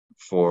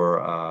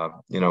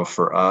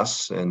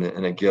us. And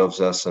it gives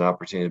us an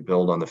opportunity to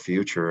build on the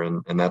future.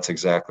 And that's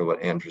exactly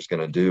what Andrew's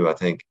going to do. I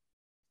think,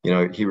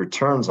 he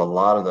returns a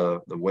lot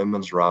of the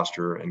women's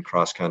roster in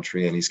cross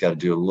country, and he's got to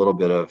do a little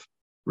bit of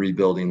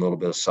rebuilding, a little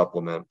bit of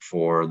supplement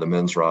for the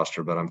men's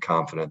roster, but I'm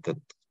confident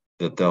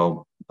that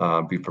they'll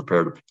be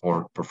prepared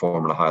to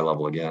perform at a high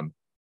level again.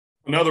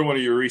 Another one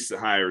of your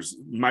recent hires,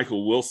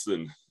 Michael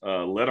Wilson,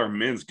 led our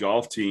men's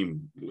golf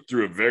team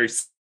through a very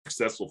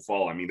successful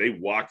fall. I mean, they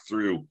walked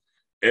through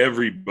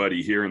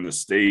everybody here in the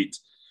state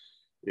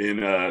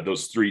in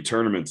those three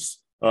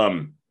tournaments.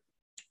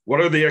 What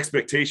are the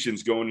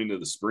expectations going into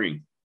the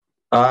spring?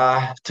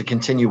 To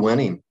continue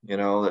winning.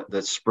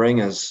 That spring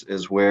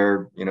is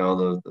where,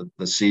 the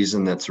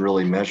season that's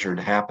really measured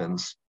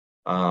happens.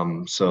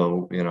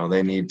 So,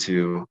 they need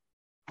to,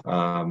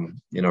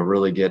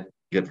 really get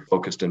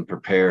focused and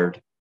prepared.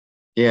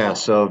 Yeah.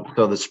 So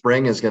the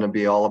spring is going to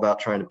be all about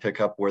trying to pick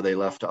up where they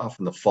left off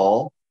in the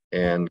fall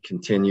and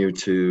continue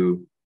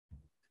to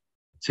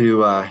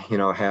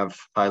have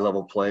high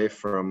level play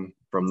from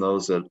from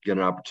those that get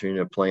an opportunity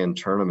to play in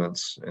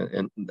tournaments.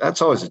 And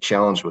that's always a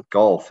challenge with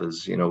golf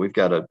is, we've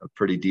got a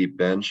pretty deep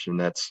bench, and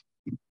that's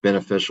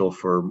beneficial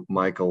for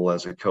Michael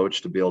as a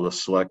coach to be able to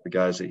select the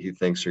guys that he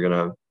thinks are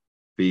going to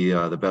be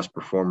the best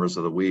performers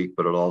of the week.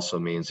 But it also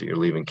means that you're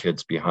leaving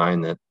kids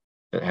behind that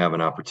have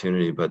an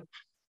opportunity. But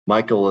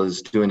Michael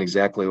is doing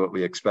exactly what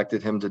we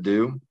expected him to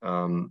do.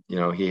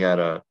 He had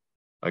a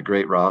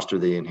great roster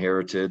they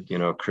inherited.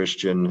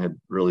 Christian had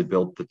really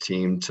built the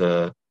team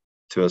to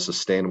a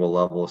sustainable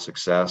level of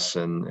success.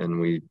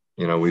 And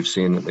we've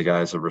seen that the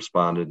guys have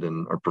responded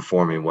and are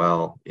performing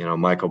well.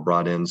 Michael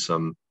brought in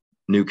some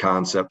new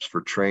concepts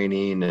for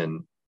training,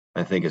 and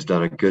I think has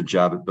done a good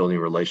job at building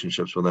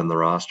relationships within the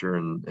roster.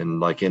 And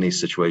like any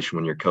situation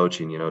when you're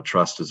coaching,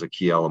 trust is a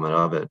key element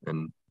of it.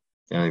 And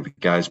I think the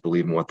guys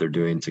believe in what they're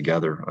doing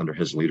together under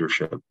his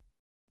leadership.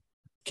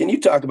 Can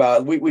you talk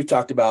about, we've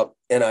talked about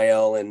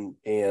NIL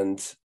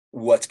and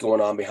what's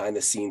going on behind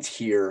the scenes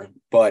here,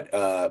 but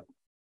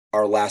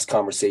our last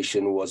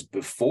conversation was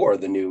before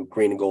the new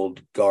Green and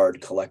Gold Guard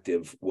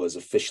Collective was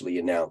officially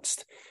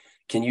announced.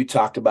 Can you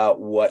talk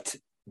about what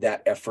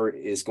that effort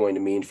is going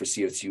to mean for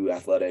CSU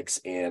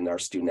athletics and our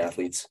student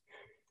athletes?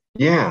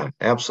 Yeah,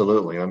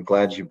 absolutely. I'm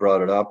glad you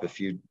brought it up. If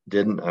you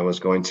didn't, I was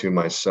going to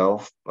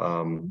myself.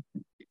 We're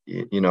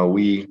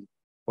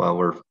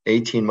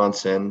 18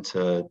 months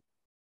into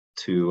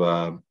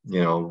the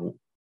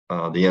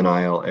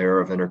NIL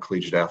era of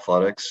intercollegiate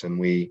athletics, and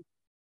we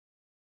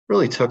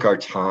really took our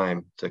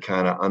time to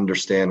kind of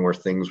understand where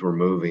things were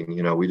moving.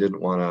 We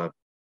didn't want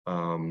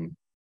to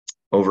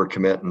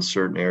overcommit in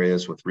certain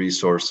areas with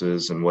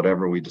resources, and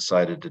whatever we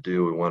decided to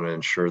do, we want to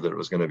ensure that it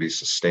was going to be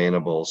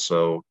sustainable.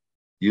 So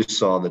you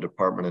saw the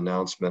department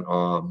announcement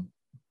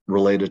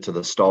related to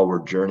the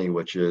Stalwart Journey,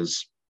 which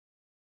is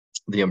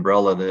the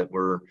umbrella that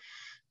we're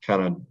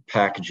kind of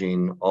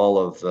packaging all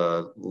of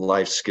the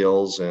life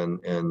skills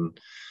and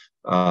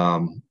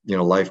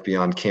life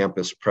beyond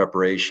campus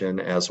preparation,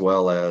 as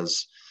well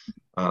as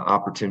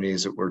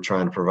opportunities that we're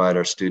trying to provide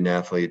our student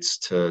athletes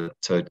to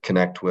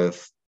connect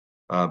with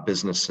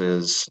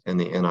businesses in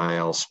the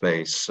NIL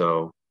space.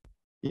 So,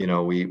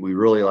 we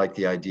really like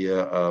the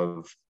idea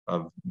of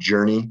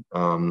journey,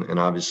 and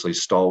obviously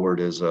Stalwart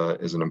is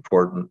an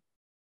important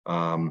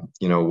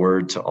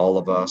word to all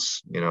of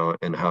us,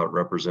 and how it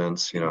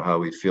represents, how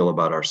we feel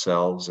about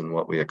ourselves and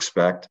what we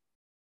expect.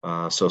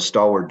 So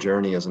Stalwart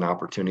Journey is an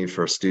opportunity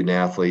for a student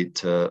athlete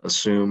to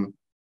assume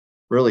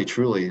really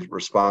truly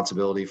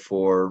responsibility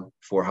for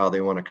how they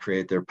want to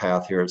create their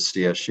path here at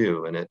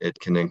CSU. And it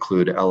can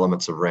include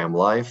elements of Ram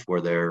life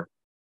where they're,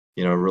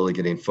 really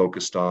getting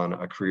focused on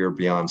a career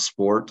beyond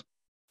sport.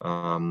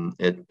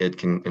 It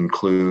can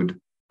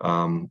include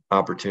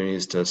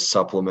opportunities to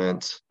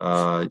supplement,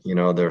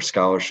 their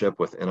scholarship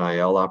with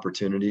NIL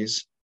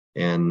opportunities.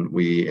 And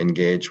we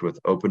engage with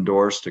Open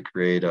Doors to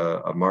create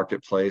a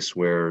marketplace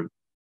where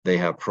they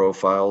have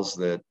profiles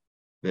that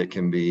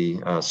can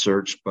be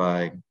searched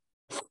by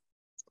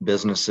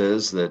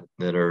businesses that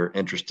are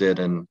interested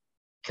in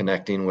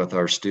connecting with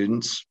our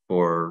students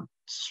for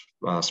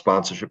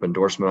sponsorship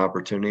endorsement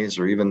opportunities,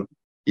 or even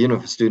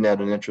if a student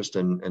had an interest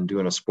in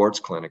doing a sports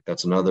clinic.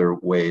 That's another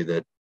way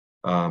that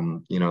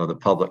the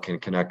public can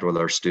connect with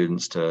our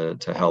students to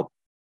help.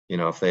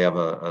 If they have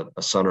a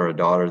son or a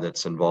daughter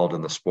that's involved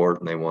in the sport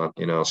and they want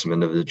some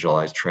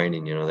individualized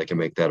training, they can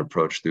make that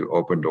approach through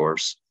Open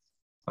Doors.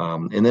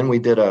 And then we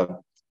did a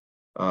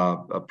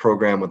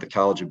program with the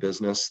College of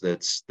Business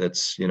that's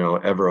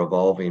ever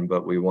evolving,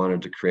 but we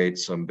wanted to create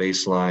some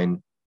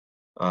baseline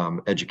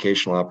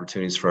educational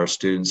opportunities for our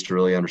students to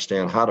really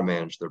understand how to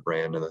manage their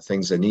brand and the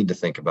things they need to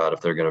think about if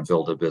they're going to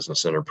build a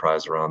business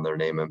enterprise around their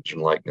name, image,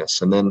 and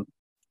likeness. And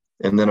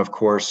then of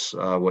course,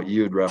 what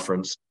you had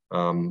referenced,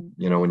 when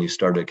you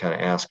started to kind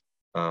of ask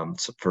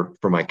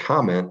for my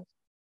comment,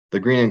 the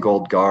Green and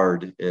Gold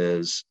Guard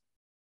is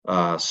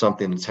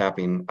something that's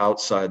happening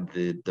outside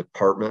the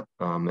department.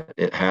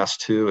 It has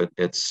to.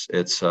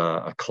 It's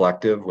a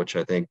collective, which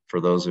I think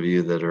for those of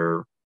you that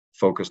are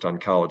focused on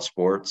college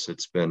sports,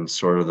 it's been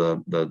sort of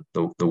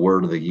the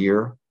word of the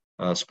year,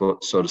 so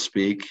to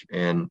speak.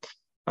 And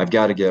I've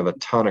got to give a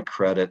ton of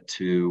credit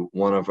to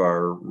one of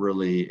our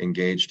really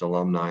engaged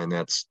alumni, and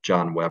that's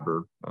John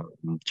Weber.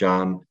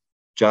 John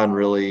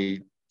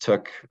really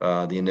took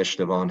the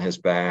initiative on his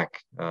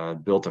back,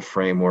 built a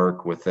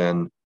framework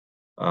within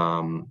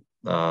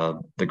the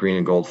Green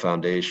and Gold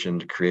Foundation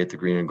to create the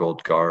Green and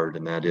Gold Guard,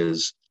 and that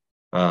is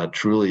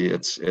truly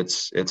it's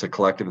a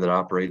collective that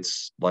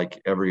operates like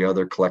every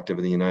other collective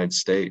in the United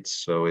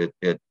States. So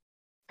it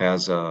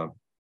has a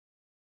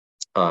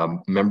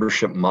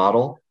membership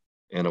model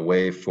and a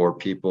way for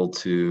people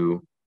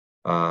to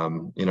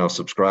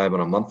subscribe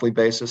on a monthly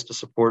basis to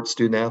support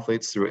student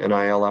athletes through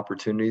NIL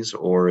opportunities,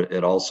 or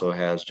it also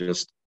has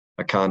just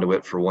a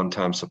conduit for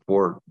one-time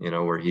support,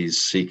 where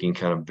he's seeking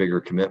kind of bigger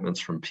commitments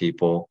from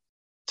people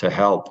to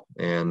help.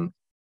 And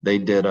they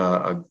did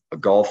a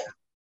golf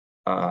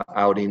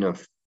outing a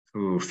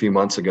few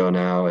months ago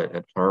now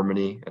at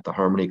the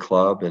Harmony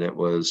Club, and it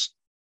was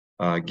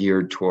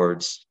geared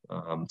towards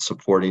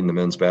supporting the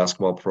men's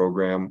basketball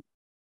program.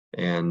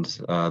 And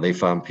they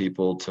found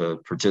people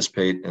to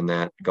participate in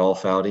that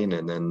golf outing.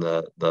 And then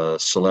the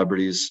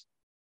celebrities,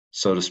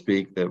 so to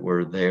speak, that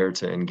were there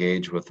to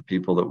engage with the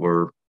people that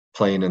were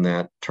playing in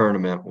that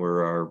tournament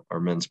were our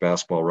men's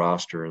basketball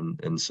roster.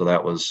 And so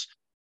that was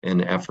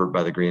an effort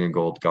by the Green and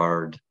Gold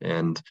Guard.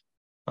 And,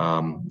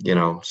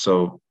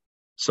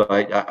 so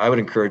I would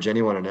encourage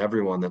anyone and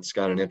everyone that's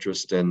got an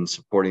interest in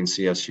supporting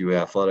CSU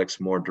athletics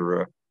more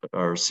direct,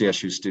 or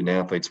CSU student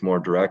athletes more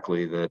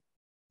directly, that,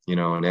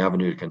 an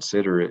avenue to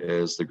consider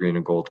is the Green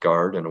and Gold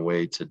Guard, and a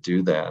way to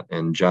do that.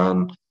 And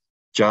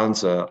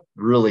John's a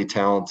really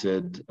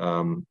talented,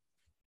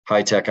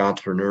 high-tech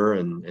entrepreneur,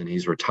 and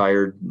he's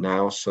retired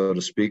now, so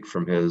to speak,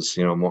 from his,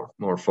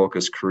 more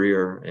focused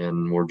career.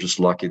 And we're just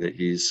lucky that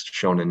he's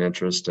shown an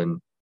interest in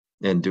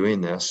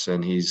doing this.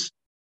 And he's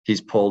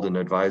pulled an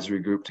advisory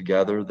group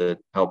together that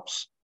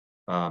helps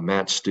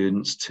match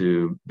students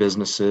to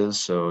businesses.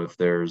 So if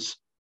there's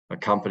a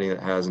company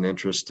that has an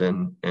interest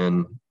in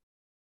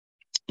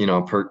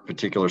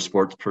particular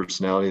sports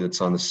personality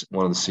that's on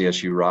one of the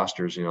CSU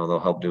rosters, they'll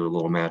help do a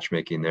little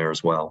matchmaking there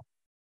as well.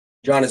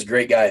 John is a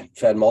great guy. I've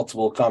had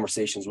multiple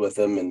conversations with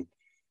him, and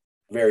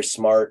very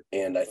smart.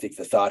 And I think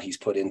the thought he's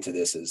put into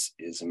this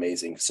is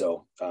amazing.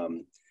 So,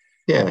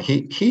 yeah,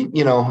 he,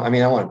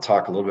 I want to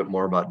talk a little bit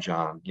more about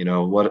John.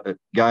 What a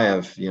guy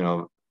of,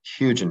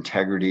 huge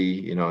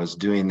integrity, is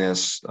doing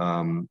this,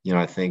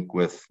 I think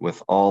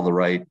with all the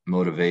right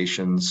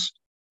motivations,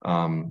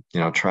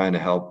 trying to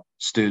help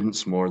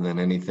students more than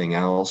anything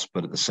else,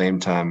 but at the same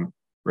time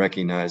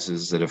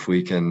recognizes that if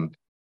we can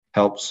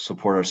help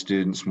support our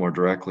students more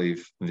directly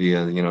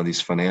via,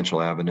 these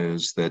financial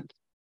avenues, that,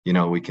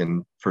 we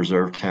can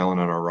preserve talent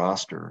on our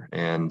roster.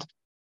 And,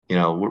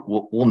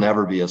 we'll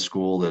never be a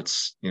school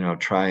that's,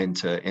 trying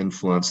to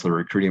influence the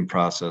recruiting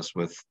process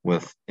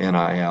with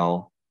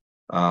NIL.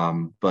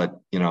 But,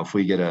 if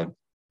we get a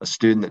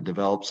student that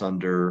develops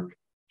under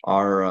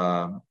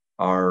our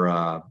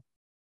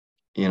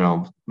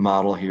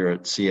model here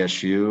at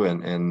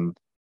CSU,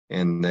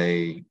 and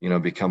they,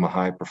 become a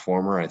high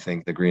performer, I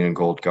think the Green and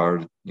Gold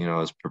Guard,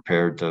 is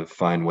prepared to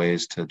find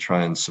ways to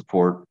try and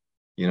support,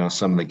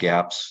 some of the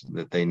gaps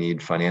that they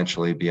need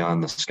financially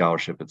beyond the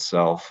scholarship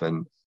itself.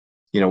 And,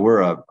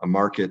 we're a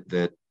market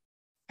that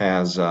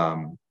has,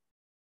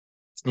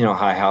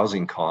 high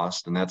housing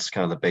costs, and that's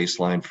kind of the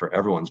baseline for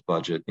everyone's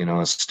budget,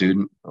 a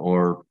student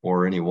or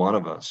any one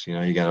of us. You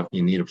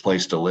need a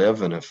place to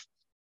live. And if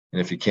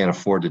you can't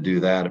afford to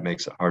do that, it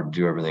makes it hard to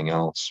do everything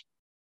else.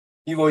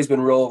 You've always been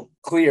real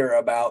clear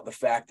about the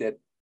fact that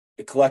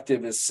the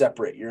collective is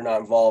separate. You're not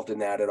involved in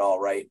that at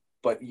all, right?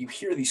 But you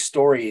hear these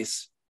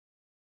stories,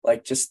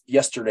 like just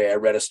yesterday, I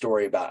read a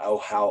story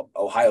about how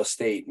Ohio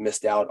State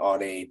missed out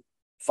on a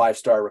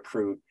 5-star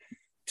recruit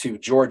to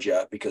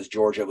Georgia because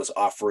Georgia was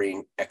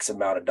offering X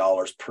amount of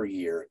dollars per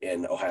year,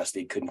 and Ohio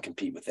State couldn't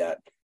compete with that.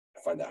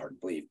 I find that hard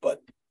to believe,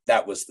 but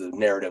that was the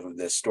narrative of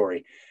this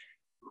story.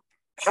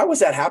 How is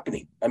that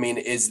happening?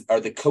 Are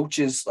the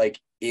coaches like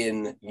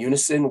in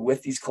unison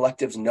with these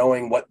collectives,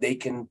 knowing what they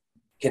can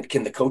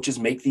the coaches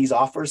make these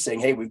offers saying,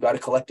 hey, we've got a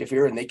collective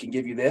here and they can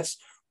give you this,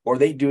 or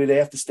they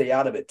have to stay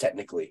out of it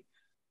technically?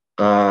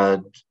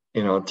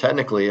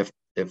 Technically,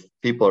 if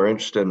people are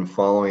interested in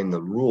following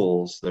the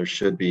rules, there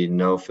should be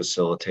no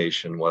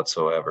facilitation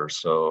whatsoever.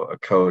 So a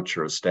coach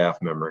or a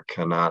staff member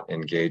cannot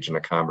engage in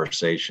a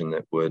conversation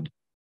that would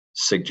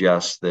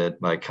suggest that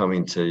by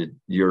coming to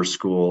your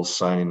school,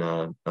 signing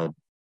a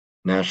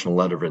national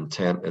letter of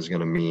intent is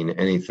going to mean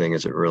anything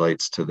as it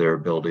relates to their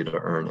ability to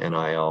earn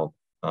NIL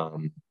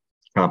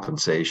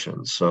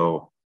compensation.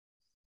 So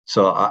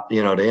to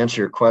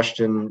answer your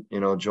question,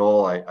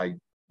 Joel, I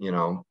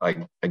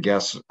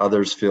guess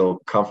others feel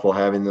comfortable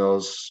having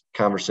those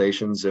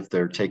conversations if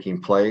they're taking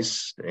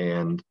place,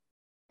 and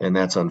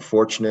that's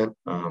unfortunate.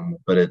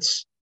 But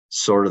it's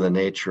sort of the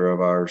nature of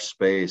our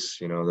space.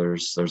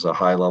 There's a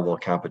high level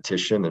of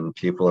competition, and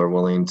people are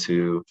willing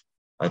to,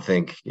 I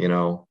think,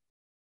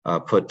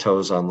 put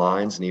toes on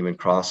lines and even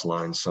cross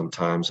lines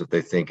sometimes if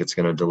they think it's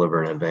going to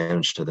deliver an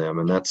advantage to them.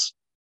 And that's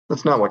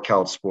not what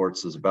college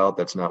sports is about.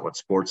 That's not what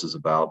sports is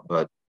about.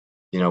 But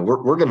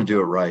we're going to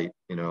do it right.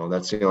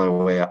 That's the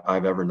only way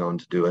I've ever known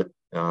to do it.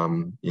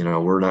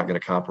 We're not going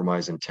to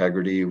compromise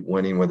integrity.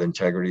 Winning with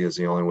integrity is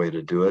the only way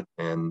to do it.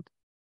 And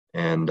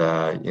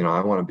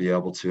I want to be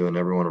able to, and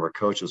every one of our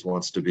coaches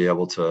wants to be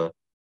able to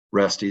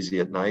rest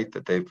easy at night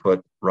that they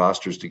put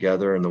rosters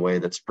together in the way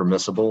that's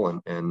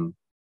permissible and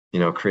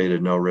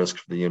created no risk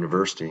for the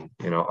university.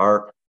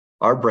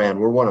 Our brand,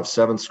 we're one of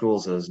 7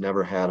 schools that has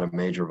never had a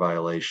major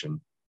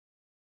violation.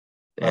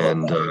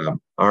 And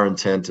our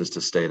intent is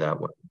to stay that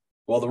way.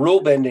 Well, the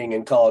rule bending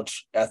in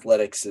college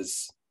athletics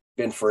has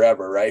been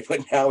forever, right?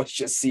 But now it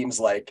just seems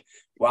like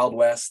Wild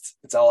West.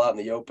 It's all out in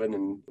the open,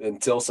 and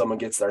until someone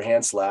gets their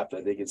hand slapped,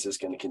 I think it's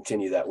just going to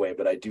continue that way.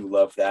 But I do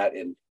love that,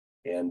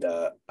 and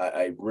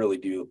I really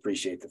do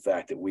appreciate the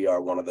fact that we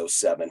are one of those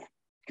 7,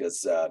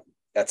 because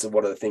that's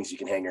one of the things you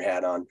can hang your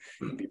hat on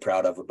and be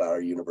proud of about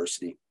our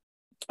university.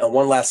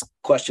 One last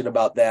question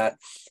about that: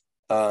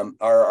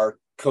 our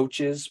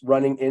coaches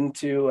running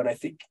into, and I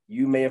think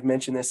you may have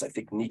mentioned this, I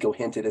think Nico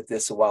hinted at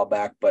this a while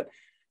back, but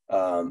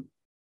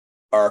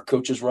are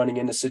coaches running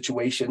into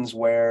situations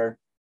where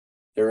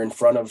they're in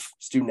front of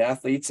student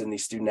athletes and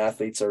these student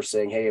athletes are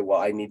saying, hey, well,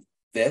 I need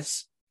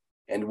this.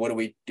 And what do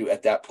we do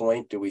at that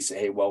point? Do we say,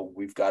 hey, well,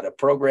 we've got a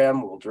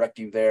program, we'll direct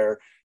you there?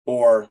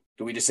 Or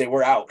do we just say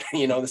we're out?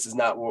 This is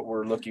not what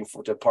we're looking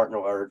for to partner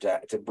or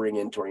to bring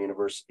into our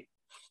university.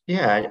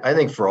 Yeah, I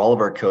think for all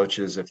of our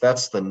coaches, if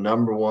that's the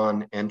number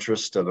one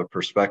interest of a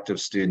prospective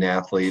student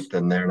athlete,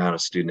 then they're not a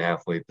student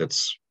athlete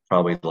that's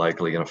probably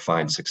likely going to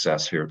find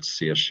success here at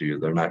CSU.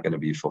 They're not going to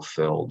be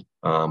fulfilled.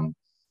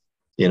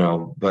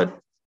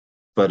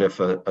 But if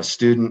a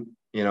student,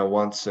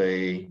 wants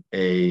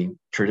a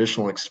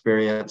traditional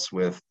experience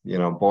with,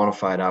 bona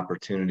fide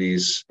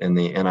opportunities in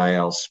the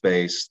NIL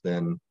space,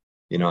 then,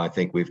 I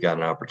think we've got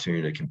an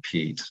opportunity to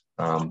compete.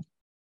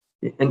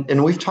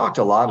 And we've talked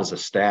a lot as a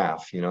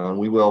staff, and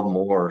we will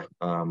more.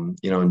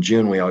 In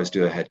June, we always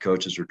do a head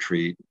coaches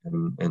retreat.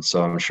 And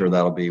so I'm sure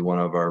that'll be one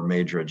of our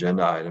major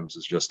agenda items,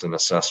 is just an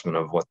assessment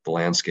of what the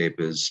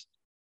landscape is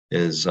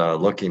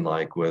looking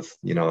like with,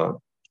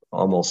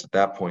 almost at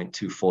that point,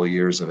 2 full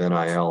years of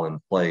NIL in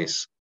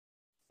place.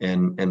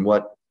 And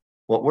what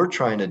we're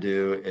trying to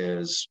do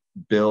is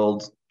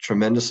build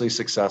tremendously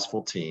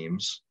successful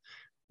teams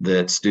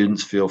that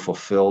students feel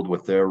fulfilled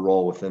with their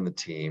role within the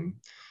team.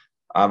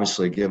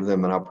 Obviously, give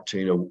them an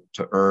opportunity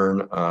to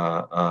earn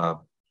a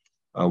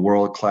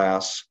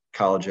world-class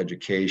college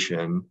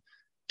education,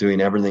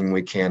 doing everything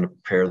we can to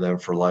prepare them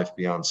for life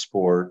beyond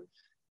sport.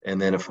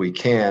 And then if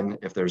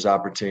there's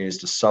opportunities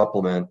to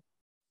supplement,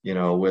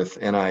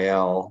 with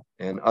NIL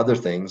and other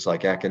things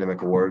like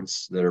academic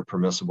awards that are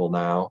permissible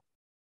now,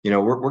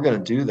 we're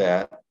going to do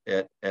that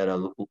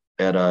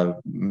at a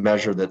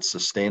measure that's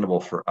sustainable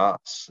for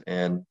us.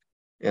 And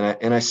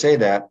I say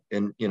that,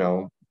 and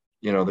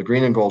the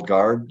Green and Gold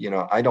Guard,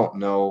 I don't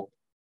know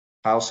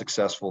how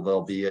successful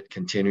they'll be at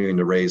continuing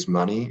to raise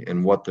money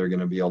and what they're going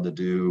to be able to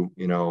do,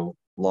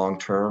 long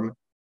term.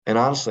 And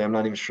honestly, I'm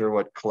not even sure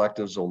what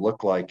collectives will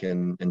look like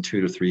in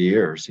 2 to 3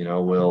 years.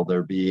 Will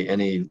there be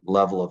any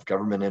level of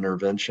government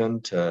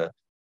intervention to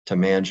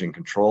manage and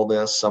control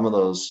this? Some of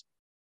those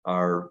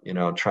are,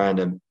 trying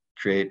to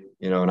create,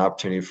 an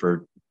opportunity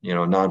for,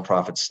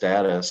 nonprofit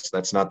status.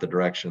 That's not the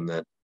direction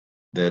that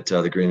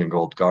the Green and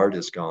Gold Guard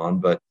has gone,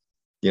 but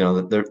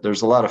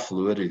there's a lot of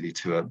fluidity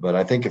to it. But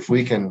I think if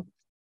we can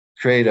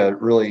create a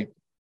really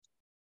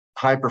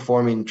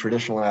high-performing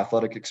traditional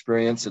athletic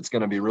experience, it's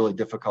going to be really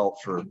difficult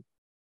for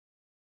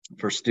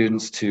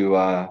students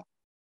to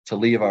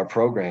leave our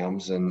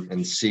programs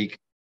and seek,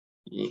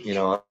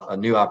 a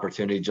new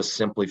opportunity just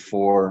simply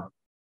for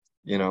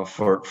a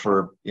few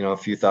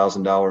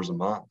 $1,000s a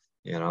month.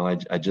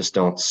 I just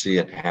don't see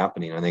it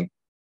happening. I think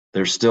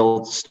there's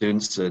still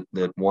students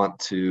that want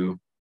to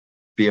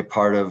be a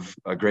part of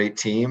a great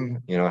team,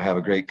 have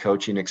a great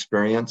coaching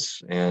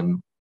experience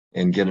and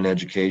get an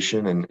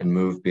education and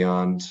move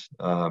beyond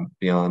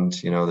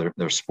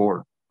their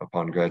sport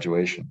upon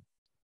graduation.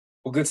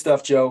 Well, good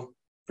stuff, Joe.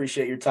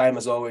 Appreciate your time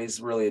as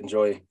always. Really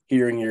enjoy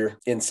hearing your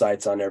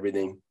insights on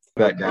everything.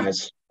 Bet,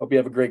 guys. Hope you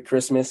have a great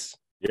Christmas.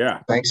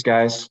 Yeah. Thanks,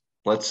 guys.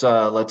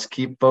 Let's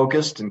keep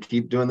focused and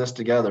keep doing this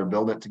together,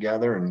 build it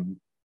together, and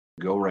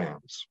go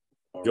Rams.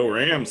 Go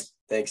Rams.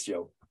 Thanks,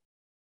 Joe.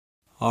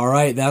 All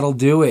right, that'll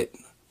do it.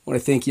 I want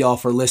to thank you all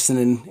for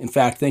listening. In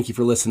fact, thank you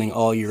for listening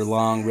all year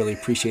long. Really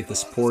appreciate the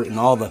support and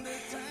all the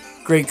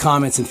great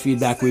comments and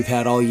feedback we've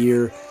had all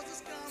year.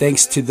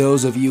 Thanks to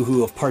those of you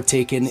who have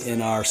partaken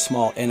in our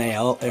small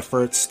NIL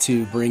efforts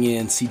to bring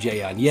in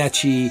CJ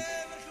Onyechi,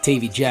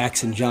 Tavy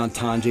Jackson, John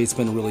Tonje. It's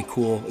been a really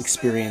cool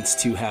experience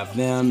to have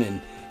them,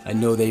 and I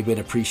know they've been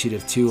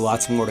appreciative too.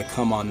 Lots more to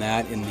come on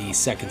that in the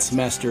second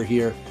semester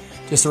here.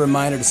 Just a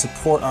reminder to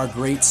support our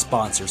great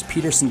sponsors,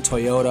 Peterson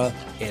Toyota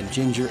and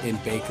Ginger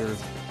 & Baker,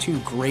 2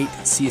 great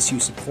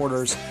CSU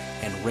supporters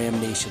and Ram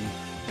Nation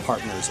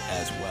partners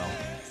as well.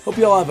 Hope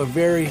you all have a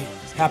very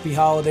happy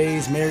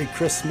holidays, Merry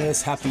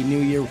Christmas, Happy New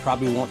Year. We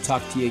probably won't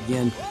talk to you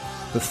again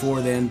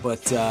before then,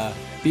 but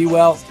be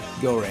well,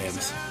 go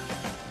Rams.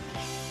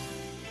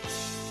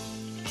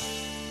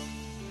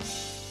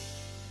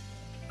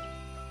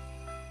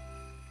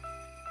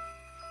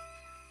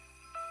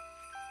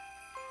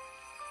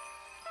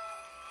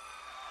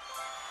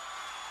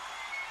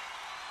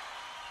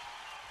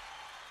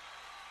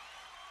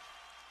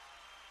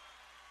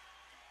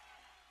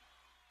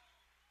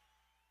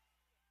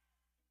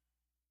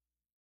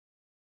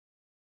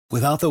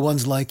 Without the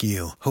ones like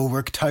you, who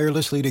work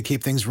tirelessly to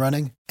keep things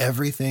running,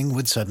 everything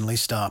would suddenly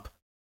stop.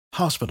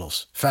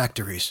 Hospitals,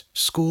 factories,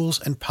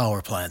 schools, and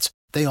power plants,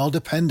 they all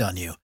depend on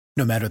you.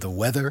 No matter the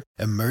weather,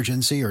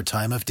 emergency, or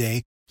time of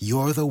day,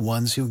 you're the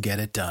ones who get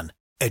it done.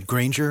 At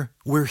Grainger,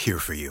 we're here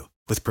for you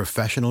with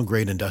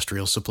professional-grade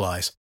industrial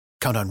supplies.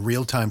 Count on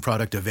real-time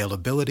product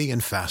availability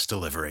and fast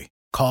delivery.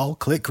 Call,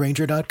 click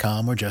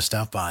Grainger.com, or just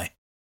stop by.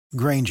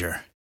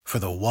 Grainger, for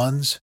the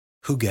ones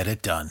who get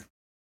it done.